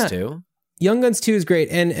Young Guns 2. Young Guns 2 is great.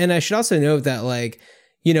 And I should also note that, like,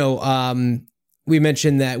 we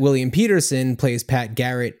mentioned that William Peterson plays Pat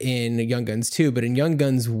Garrett in Young Guns 2, but in Young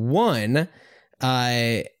Guns 1,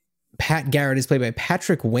 Pat Garrett is played by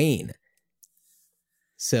Patrick Wayne.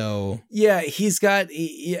 So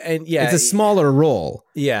it's a smaller role.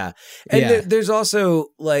 Yeah. And there's also,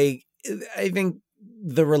 like, I think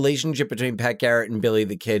the relationship between Pat Garrett and Billy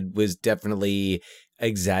the Kid was definitely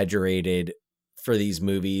exaggerated for these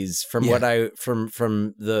movies. From what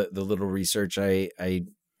from the little research I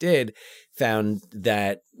did, found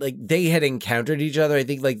that, like, they had encountered each other. I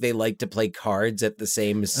think, like, they liked to play cards at the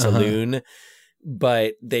same saloon.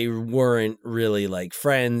 But they weren't really, like,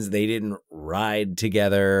 friends. They didn't ride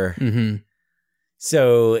together.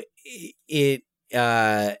 So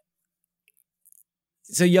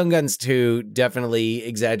so Young Guns 2 definitely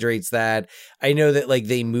exaggerates that. I know that, like,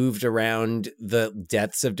 they moved around the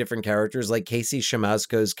deaths of different characters, like Casey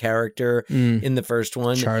Siemaszko's character in the first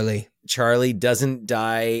one. Charlie doesn't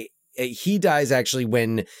die. He dies actually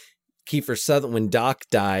when when Doc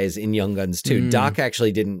dies in Young Guns 2. Doc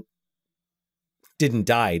actually didn't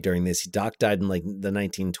die during this. Doc died in, like, the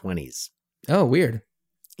 1920s. Oh, weird.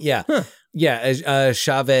 Yeah. Huh. Yeah.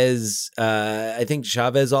 Chavez, I think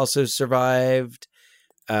Chavez also survived.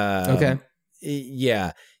 Okay.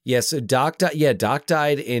 Yeah. Yeah. So Doc died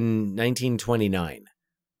in 1929.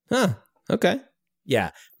 Huh. Okay.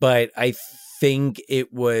 Yeah. But I think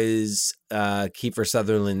it was Kiefer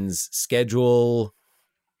Sutherland's schedule.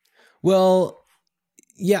 Well,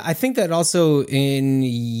 yeah, I think that also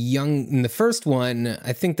in the first one,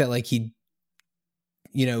 I think that, like, he,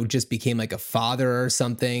 just became like a father or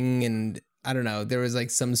something. And I don't know, there was,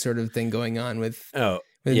 like, some sort of thing going on with. But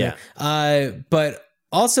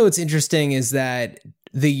also it's interesting is that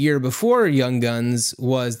the year before Young Guns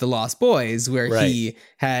was The Lost Boys, where he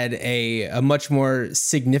had a much more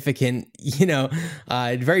significant,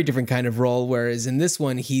 very different kind of role. Whereas in this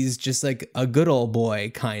one, he's just like a good old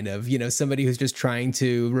boy, kind of, somebody who's just trying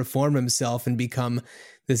to reform himself and become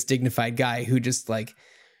this dignified guy who just, like,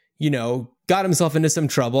 got himself into some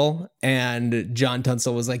trouble, and John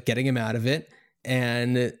Tunstall was, like, getting him out of it.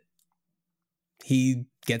 And he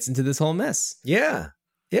gets into this whole mess. Yeah.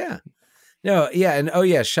 Yeah. No, yeah, and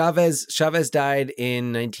Chavez died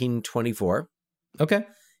in 1924. Okay.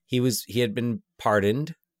 He had been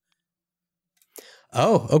pardoned.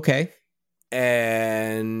 Oh, okay.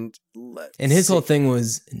 And his whole thing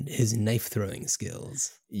was his knife throwing skills.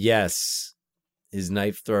 Yes. His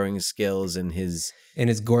knife throwing skills and his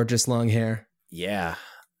gorgeous long hair. Yeah.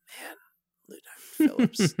 Man, Ludwig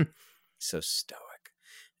Phillips. So stoic.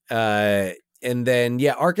 And then,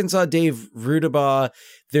 Arkansas Dave Rudabaugh,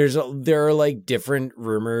 there are, like, different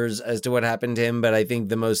rumors as to what happened to him, but I think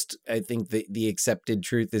the accepted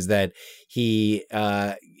truth is that he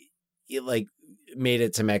made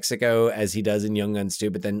it to Mexico, as he does in Young Guns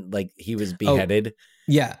 2, but then, like, he was beheaded.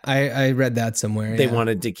 Yeah, I read that somewhere. They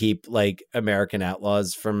wanted to keep, like, American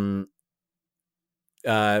outlaws from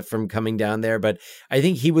coming down there, but I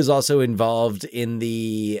think he was also involved in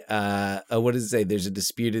the what does it say? There's a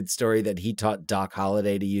disputed story that he taught Doc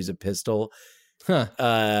Holliday to use a pistol. Huh.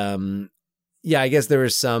 I guess there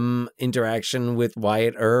was some interaction with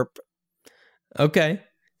Wyatt Earp. Okay.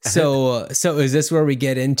 So is this where we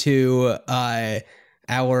get into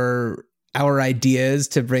our ideas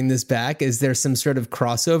to bring this back? Is there some sort of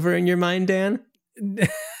crossover in your mind, Dan?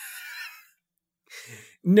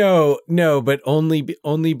 No, but only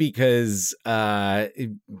because Val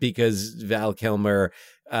Kilmer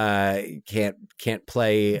can't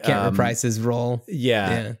play, reprise his role.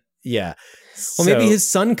 Yeah. Well, maybe his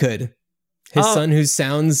son could. His son, who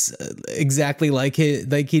sounds exactly like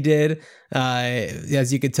he did,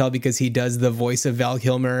 as you could tell because he does the voice of Val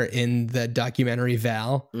Kilmer in the documentary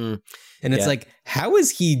Val. And it's like, how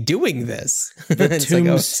is he doing this? The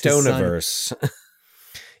Tombstoneverse.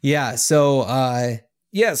 Yeah. So, why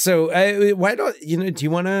don't do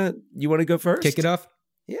you want to go first? Kick it off.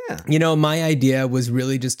 Yeah. My idea was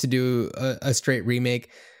really just to do a straight remake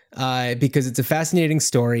because it's a fascinating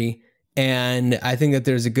story. And I think that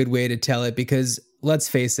there's a good way to tell it because let's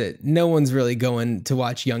face it, no one's really going to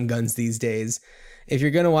watch Young Guns these days. If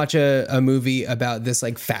you're going to watch a movie about this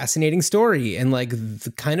like fascinating story and like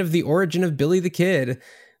kind of the origin of Billy the Kid,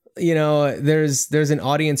 there's an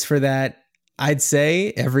audience for that. I'd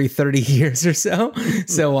say every 30 years or so.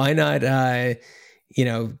 So why not,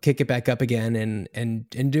 kick it back up again and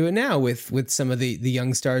do it now with some of the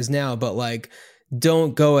young stars now, but like,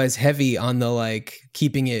 don't go as heavy on the like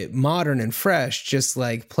keeping it modern and fresh, just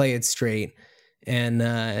like play it straight and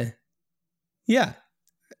have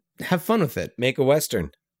fun with it. Make a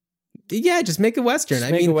Western. Yeah, just make a Western.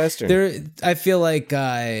 Make a Western. I feel like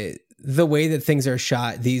the way that things are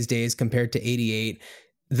shot these days compared to 88,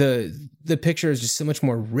 the picture is just so much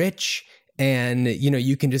more rich and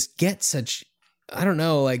you can just get such, I don't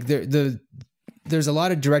know, like there's a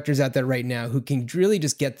lot of directors out there right now who can really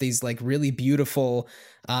just get these like really beautiful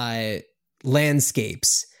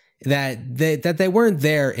landscapes that they weren't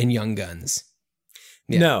there in Young Guns.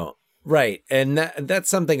 Yeah. No, right. And that's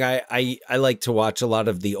something I like to watch a lot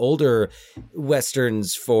of the older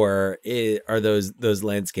Westerns for are those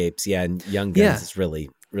landscapes. Yeah. And Young Guns is really,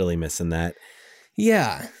 really missing that.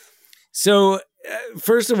 Yeah. So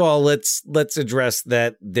first of all, let's address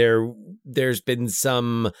that there's been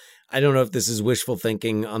some, I don't know if this is wishful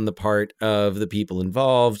thinking on the part of the people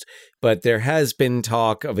involved, but there has been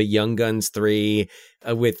talk of a Young Guns 3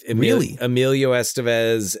 with Emilio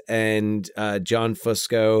Estevez and John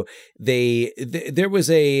Fusco. There was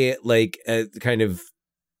a kind of,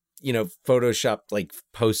 Photoshopped like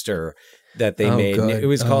poster that they made. Good. It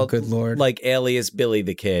was called Good Lord. like Alias Billy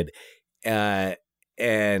the Kid. And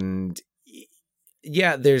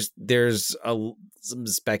yeah, there's some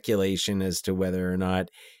speculation as to whether or not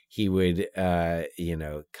he would,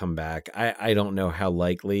 come back. I don't know how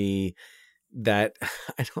likely that.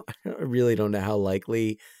 I really don't know how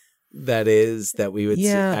likely that is that we would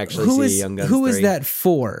actually see a Young Guns 3. Who is that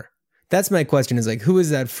for? That's my question. Is like, who is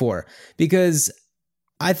that for? Because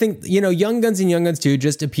I think Young Guns and Young Guns 2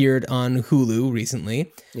 just appeared on Hulu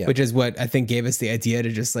recently, which is what I think gave us the idea to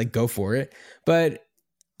just like go for it. But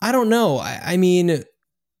I don't know. I mean,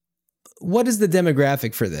 what is the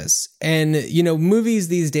demographic for this? And, movies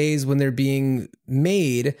these days, when they're being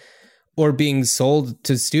made or being sold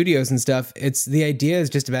to studios and stuff, the idea is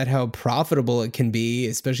just about how profitable it can be,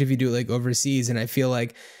 especially if you do it like overseas. And I feel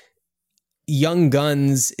like Young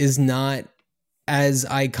Guns is not as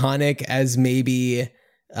iconic as maybe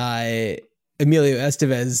Emilio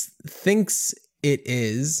Estevez thinks it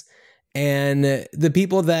is. And the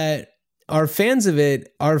people that are fans of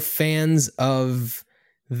it are fans of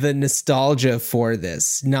the nostalgia for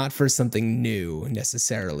this, not for something new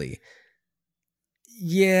necessarily.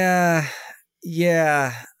 Yeah.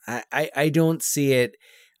 I don't see it.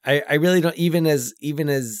 I really don't, even as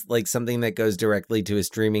like something that goes directly to a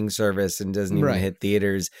streaming service and doesn't even hit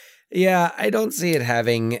theaters. Yeah, I don't see it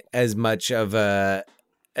having as much of an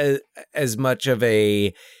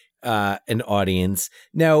audience.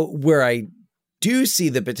 Now, where I do see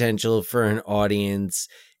the potential for an audience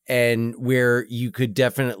and where you could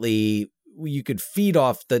feed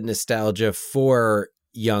off the nostalgia for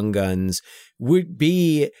Young Guns would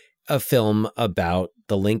be a film about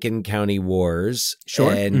the Lincoln County Wars.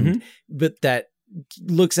 Sure. But that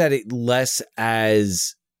looks at it less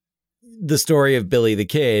as the story of Billy the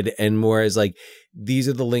Kid and more as like, these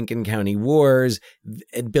are the Lincoln County Wars,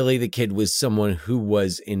 and Billy the Kid was someone who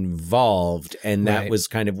was involved, and that was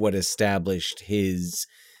kind of what established his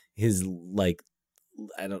like,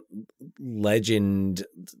 legend,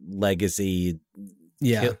 legacy,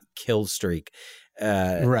 kill streak.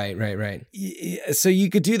 Right. So you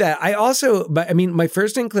could do that. My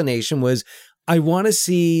first inclination was I want to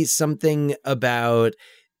see something about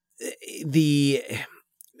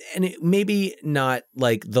and it maybe not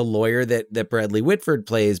like the lawyer that Bradley Whitford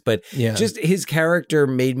plays, but just his character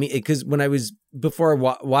made me, because when I was before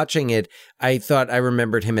watching it, I thought I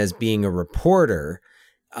remembered him as being a reporter,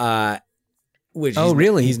 which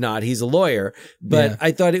really? He's not. He's a lawyer. But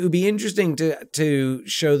I thought it would be interesting to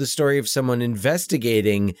show the story of someone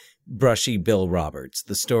investigating Brushy Bill Roberts,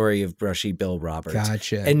 the story of Brushy Bill Roberts.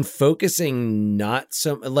 Gotcha. And focusing not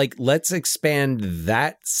so like, let's expand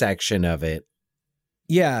that section of it.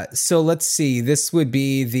 Yeah, so let's see. This would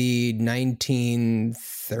be the 1930s,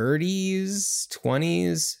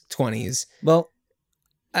 20s. Well,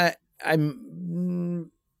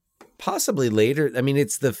 I'm possibly later. I mean,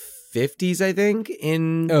 it's the 50s, I think.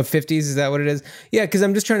 50s, is that what it is? Yeah, because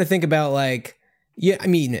I'm just trying to think about I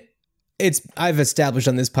mean, I've established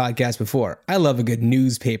on this podcast before, I love a good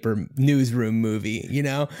newsroom movie,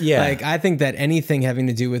 Yeah. Like, I think that anything having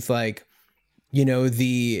to do with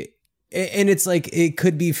and it's like, it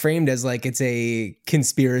could be framed as like, it's a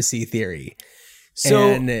conspiracy theory. So,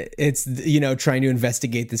 and it's, trying to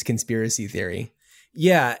investigate this conspiracy theory.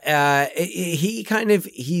 Yeah.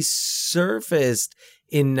 He surfaced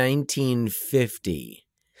in 1950.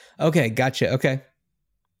 Okay. Gotcha. Okay.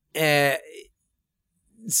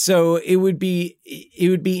 So it would be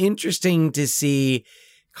interesting to see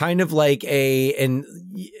kind of like I'm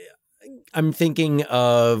thinking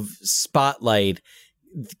of Spotlight,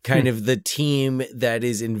 kind of the team that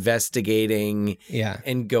is investigating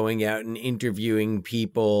and going out and interviewing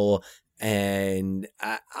people. And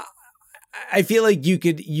I feel like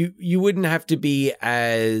you wouldn't have to be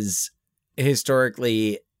as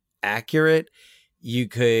historically accurate.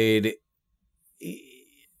 It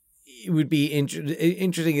would be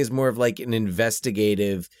interesting as more of like an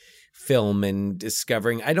investigative film and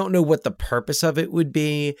discovering. I don't know what the purpose of it would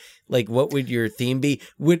be. Like, what would your theme be?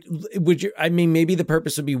 Would you? I mean, maybe the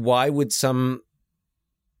purpose would be, why would some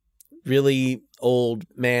really old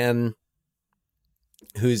man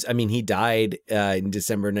he died in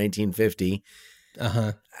December 1950.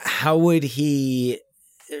 How would he,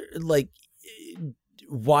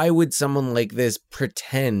 why would someone like this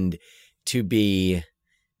pretend to be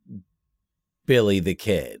Billy the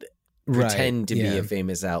Kid, pretend to be a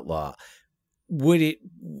famous outlaw? Would it,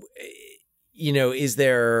 is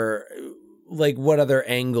there, what other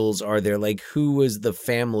angles are there? Like, who was the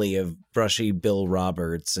family of Brushy Bill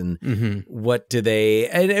Roberts, and what do they,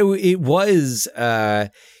 and it was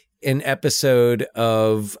an episode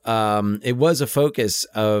of, it was a focus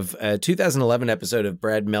of a 2011 episode of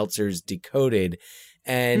Brad Meltzer's Decoded.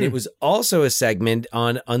 And it was also a segment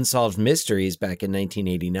on Unsolved Mysteries back in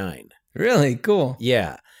 1989. Really? Cool.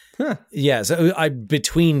 Yeah. Huh. Yeah. So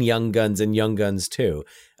between Young Guns and Young Guns 2,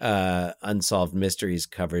 Unsolved Mysteries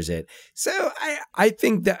covers it. So I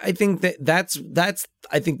think that's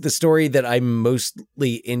the story that I'm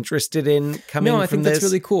mostly interested in coming from this. No, I think that's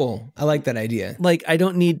really cool. I like that idea. Like, I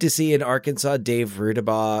don't need to see an Arkansas Dave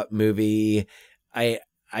Rudabaugh movie. I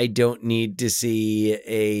don't need to see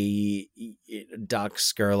a Doc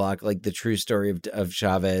Scurlock, like the true story of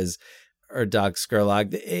Chavez or Doc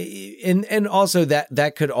Scurlock. And also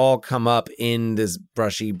that could all come up in this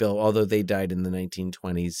Brushy Bill, although they died in the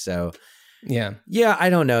 1920s. So yeah, I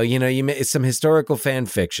don't know. It's some historical fan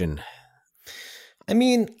fiction. I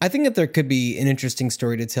mean, I think that there could be an interesting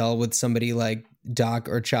story to tell with somebody like Doc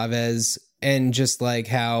or Chavez, and just like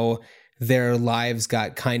how their lives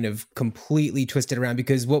got kind of completely twisted around,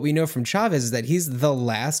 because what we know from Chavez is that he's the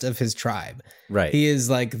last of his tribe. Right. He is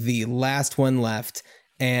like the last one left.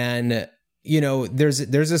 And, there's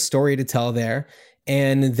a story to tell there.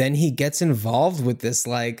 And then he gets involved with this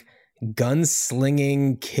like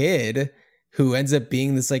gunslinging kid who ends up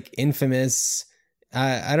being this like infamous,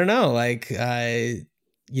 I don't know, like,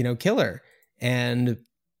 killer. And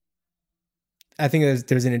I think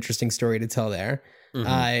there's an interesting story to tell there.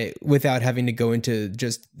 Without having to go into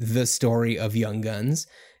just the story of Young Guns.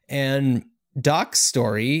 And Doc's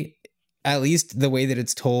story, at least the way that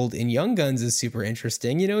it's told in Young Guns, is super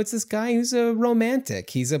interesting. It's this guy who's a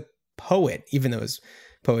romantic. He's a poet, even though his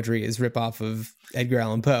poetry is ripoff of Edgar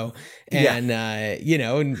Allan Poe. And,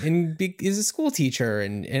 and is a school teacher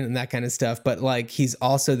and that kind of stuff. But like, he's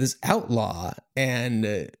also this outlaw.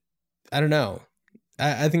 And I don't know.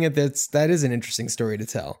 I think that is an interesting story to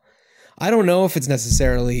tell. I don't know if it's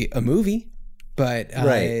necessarily a movie, but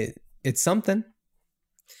it's something.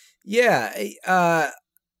 Yeah.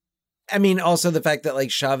 I mean, also the fact that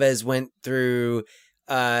like Chavez went through,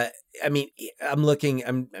 I'm looking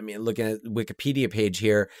at Wikipedia page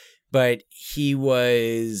here, but he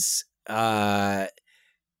was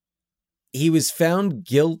found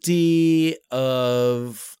guilty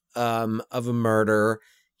of a murder.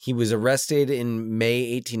 He was arrested in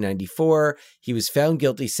May 1894. He was found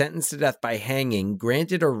guilty, sentenced to death by hanging,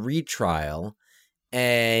 granted a retrial,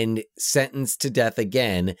 and sentenced to death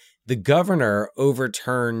again. The governor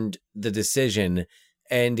overturned the decision,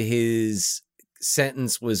 and his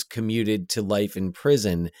sentence was commuted to life in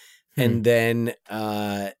prison. And then,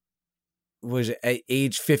 was at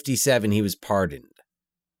age 57, he was pardoned.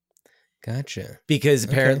 Gotcha. Because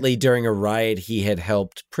apparently during a riot, he had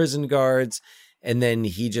helped prison guards. And then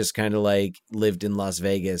he just kind of like lived in Las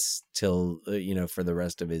Vegas till, for the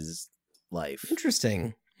rest of his life.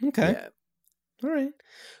 Interesting. Okay. Yeah. All right.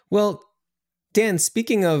 Well, Dan,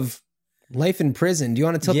 speaking of life in prison, do you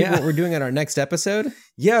want to tell people what we're doing at our next episode?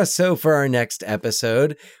 Yeah, so for our next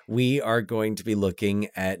episode, we are going to be looking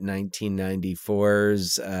at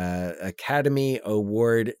 1994's Academy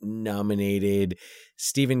Award nominated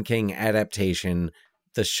Stephen King adaptation,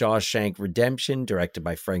 The Shawshank Redemption, directed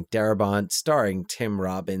by Frank Darabont, starring Tim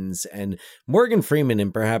Robbins and Morgan Freeman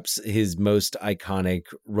in perhaps his most iconic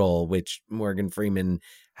role, which Morgan Freeman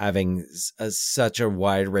having such a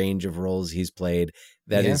wide range of roles he's played,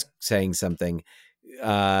 that is saying something.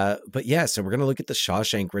 But yeah, so we're going to look at The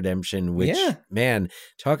Shawshank Redemption, which, man,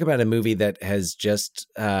 talk about a movie that has just,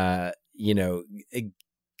 garnered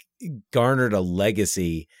a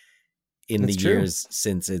legacy in the years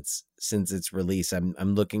since its release.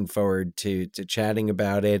 I'm looking forward to chatting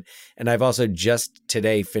about it. And I've also just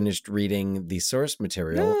today finished reading the source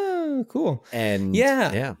material. Oh, cool. And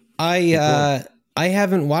I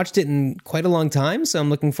haven't watched it in quite a long time, so I'm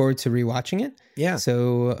looking forward to rewatching it. Yeah.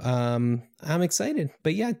 So I'm excited.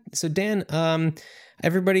 But yeah, so Dan,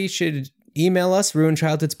 everybody should email us,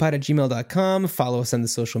 ruinchildhoodspod@gmail.com. Follow us on the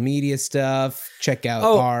social media stuff. Check out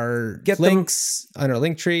our links on our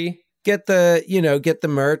link tree. Get the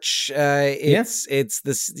merch. It's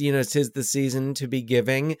this, tis the season to be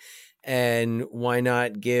giving. And why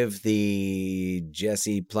not give the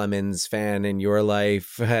Jesse Plemons fan in your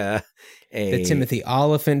life, the Timothy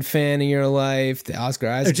Oliphant fan in your life, the Oscar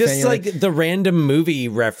Isaac just fan in your like life. the random movie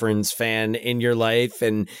reference fan in your life,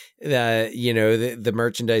 and the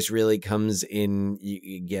merchandise really comes in.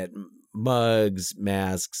 You get mugs,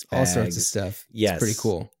 masks, bags, all sorts of stuff. Yes, it's pretty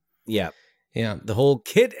cool. Yeah, yeah, the whole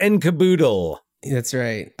kit and caboodle. That's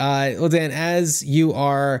right. Well, Dan, as you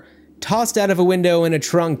are tossed out of a window in a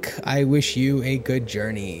trunk, I wish you a good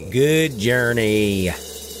journey. Good journey.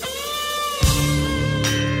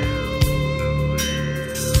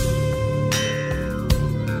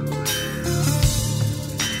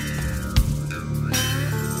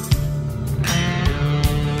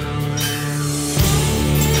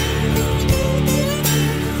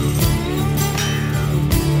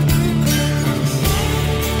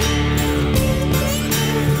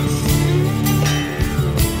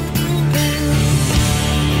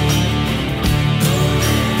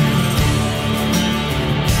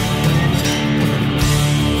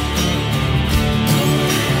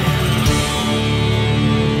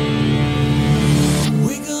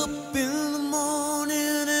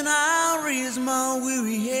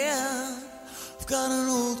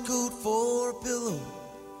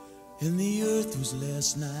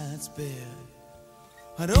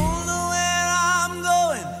 I don't know where I'm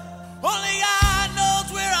going, only God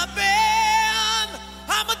knows where I've been.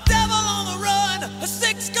 I'm a devil on the run, a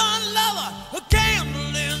six-gun lover, a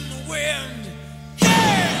candle in the wind.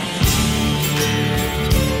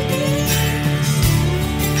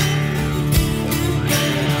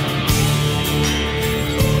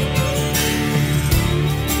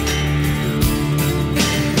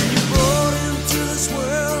 Brought into this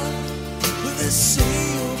world with this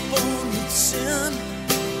seal born with sin.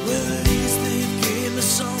 Well, at least they gave me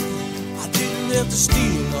something I didn't have to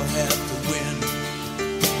steal or have to win.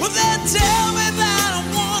 Well, they tell me that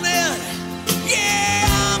I'm wanted. Yeah,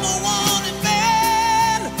 I'm a wanted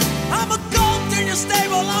man. I'm a goat in your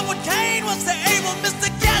stable. I'm what Cain was to Abel. Mr.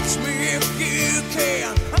 Catch me if you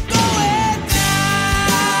can. I'm going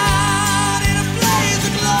down in a blaze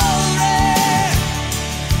of glory.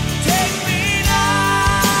 Take me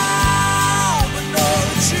now, but no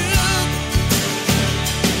retreat.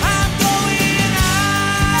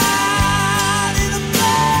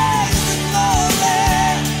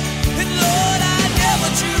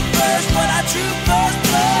 But I drew first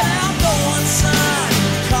blood, I'm going son.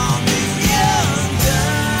 Call me young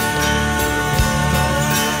gun.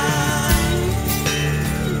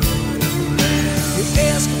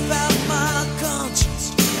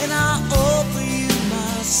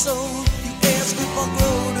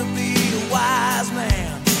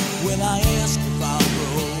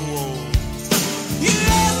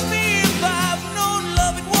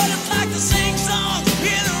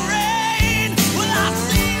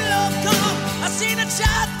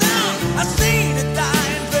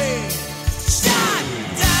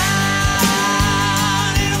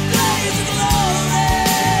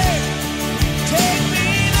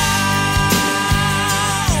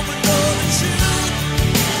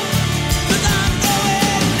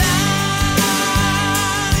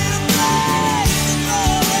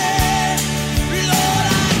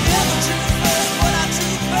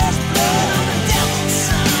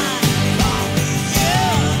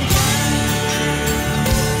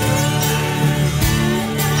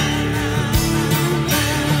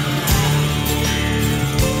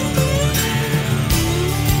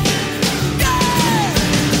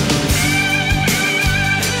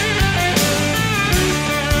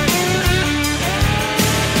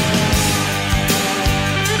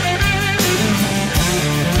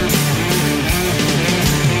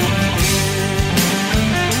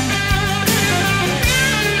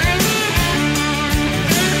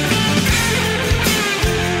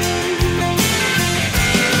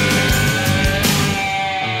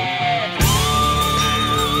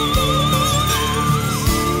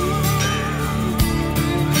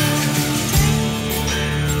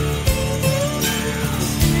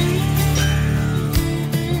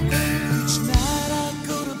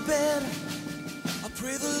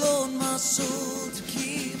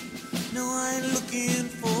 I ain't looking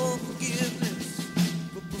for forgiveness,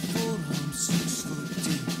 but before I'm 6 foot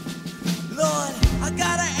deep. Lord, I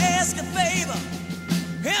gotta ask a favor,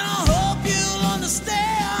 and I hope you'll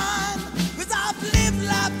understand.